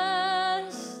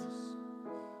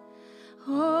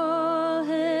 All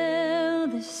hail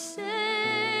the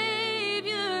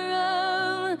Savior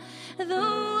of the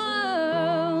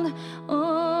world.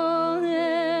 All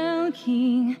hail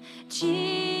King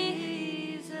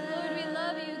Jesus. Lord, we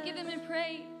love you. Give him in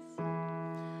praise.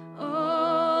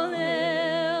 All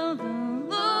hail the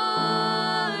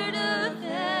Lord of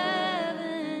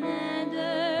heaven and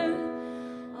earth.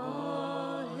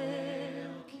 All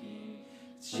hail King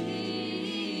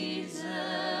Jesus.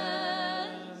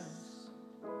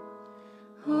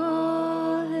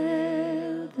 All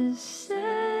hail the Savior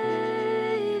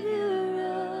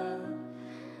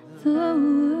of the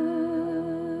world.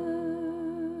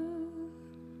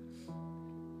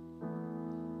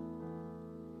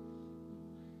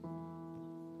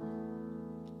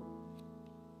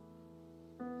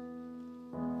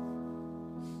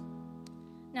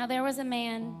 Now there was a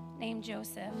man named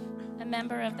Joseph, a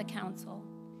member of the council,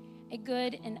 a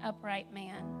good and upright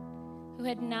man, who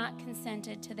had not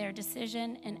consented to their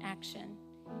decision and action.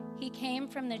 He came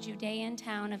from the Judean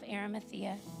town of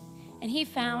Arimathea, and he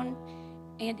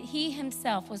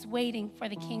himself was waiting for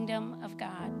the kingdom of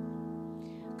God.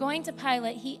 Going to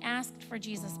Pilate, he asked for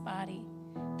Jesus' body.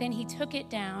 Then he took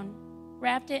it down,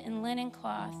 wrapped it in linen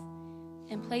cloth,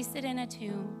 and placed it in a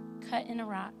tomb cut in a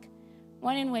rock,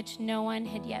 one in which no one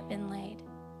had yet been laid.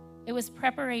 It was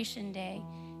preparation day,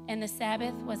 and the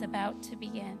Sabbath was about to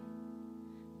begin.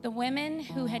 The women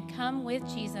who had come with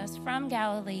Jesus from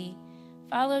Galilee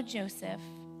followed Joseph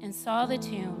and saw the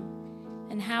tomb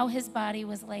and how his body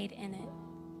was laid in it.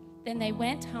 Then they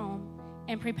went home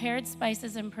and prepared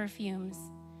spices and perfumes,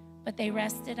 but they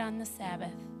rested on the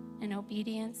Sabbath in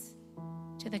obedience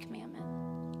to the commandment.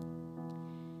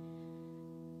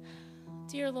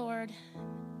 Dear Lord,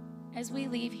 as we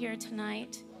leave here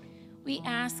tonight, we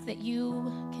ask that you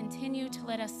continue to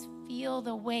let us feel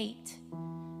the weight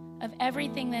of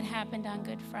everything that happened on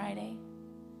Good Friday.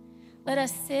 Let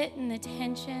us sit in the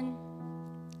tension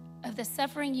of the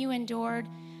suffering you endured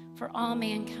for all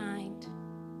mankind.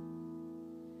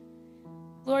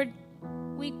 Lord,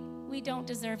 we don't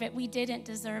deserve it. We didn't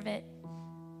deserve it.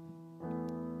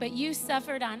 But you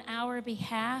suffered on our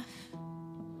behalf,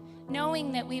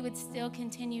 knowing that we would still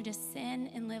continue to sin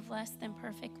and live less than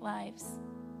perfect lives.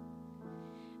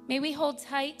 May we hold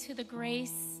tight to the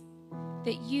grace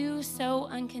that you so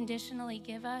unconditionally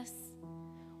give us,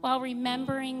 while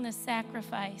remembering the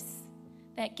sacrifice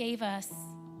that gave us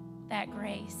that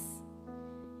grace.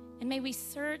 And may we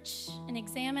search and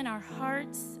examine our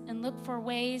hearts and look for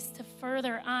ways to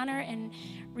further honor and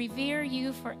revere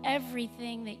you for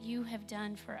everything that you have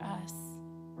done for us.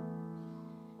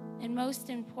 And most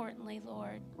importantly,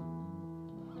 Lord,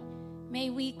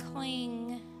 may we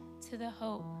cling to the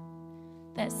hope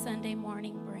that Sunday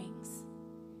morning brings.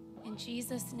 In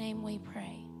Jesus' name we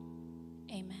pray.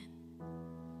 Amen.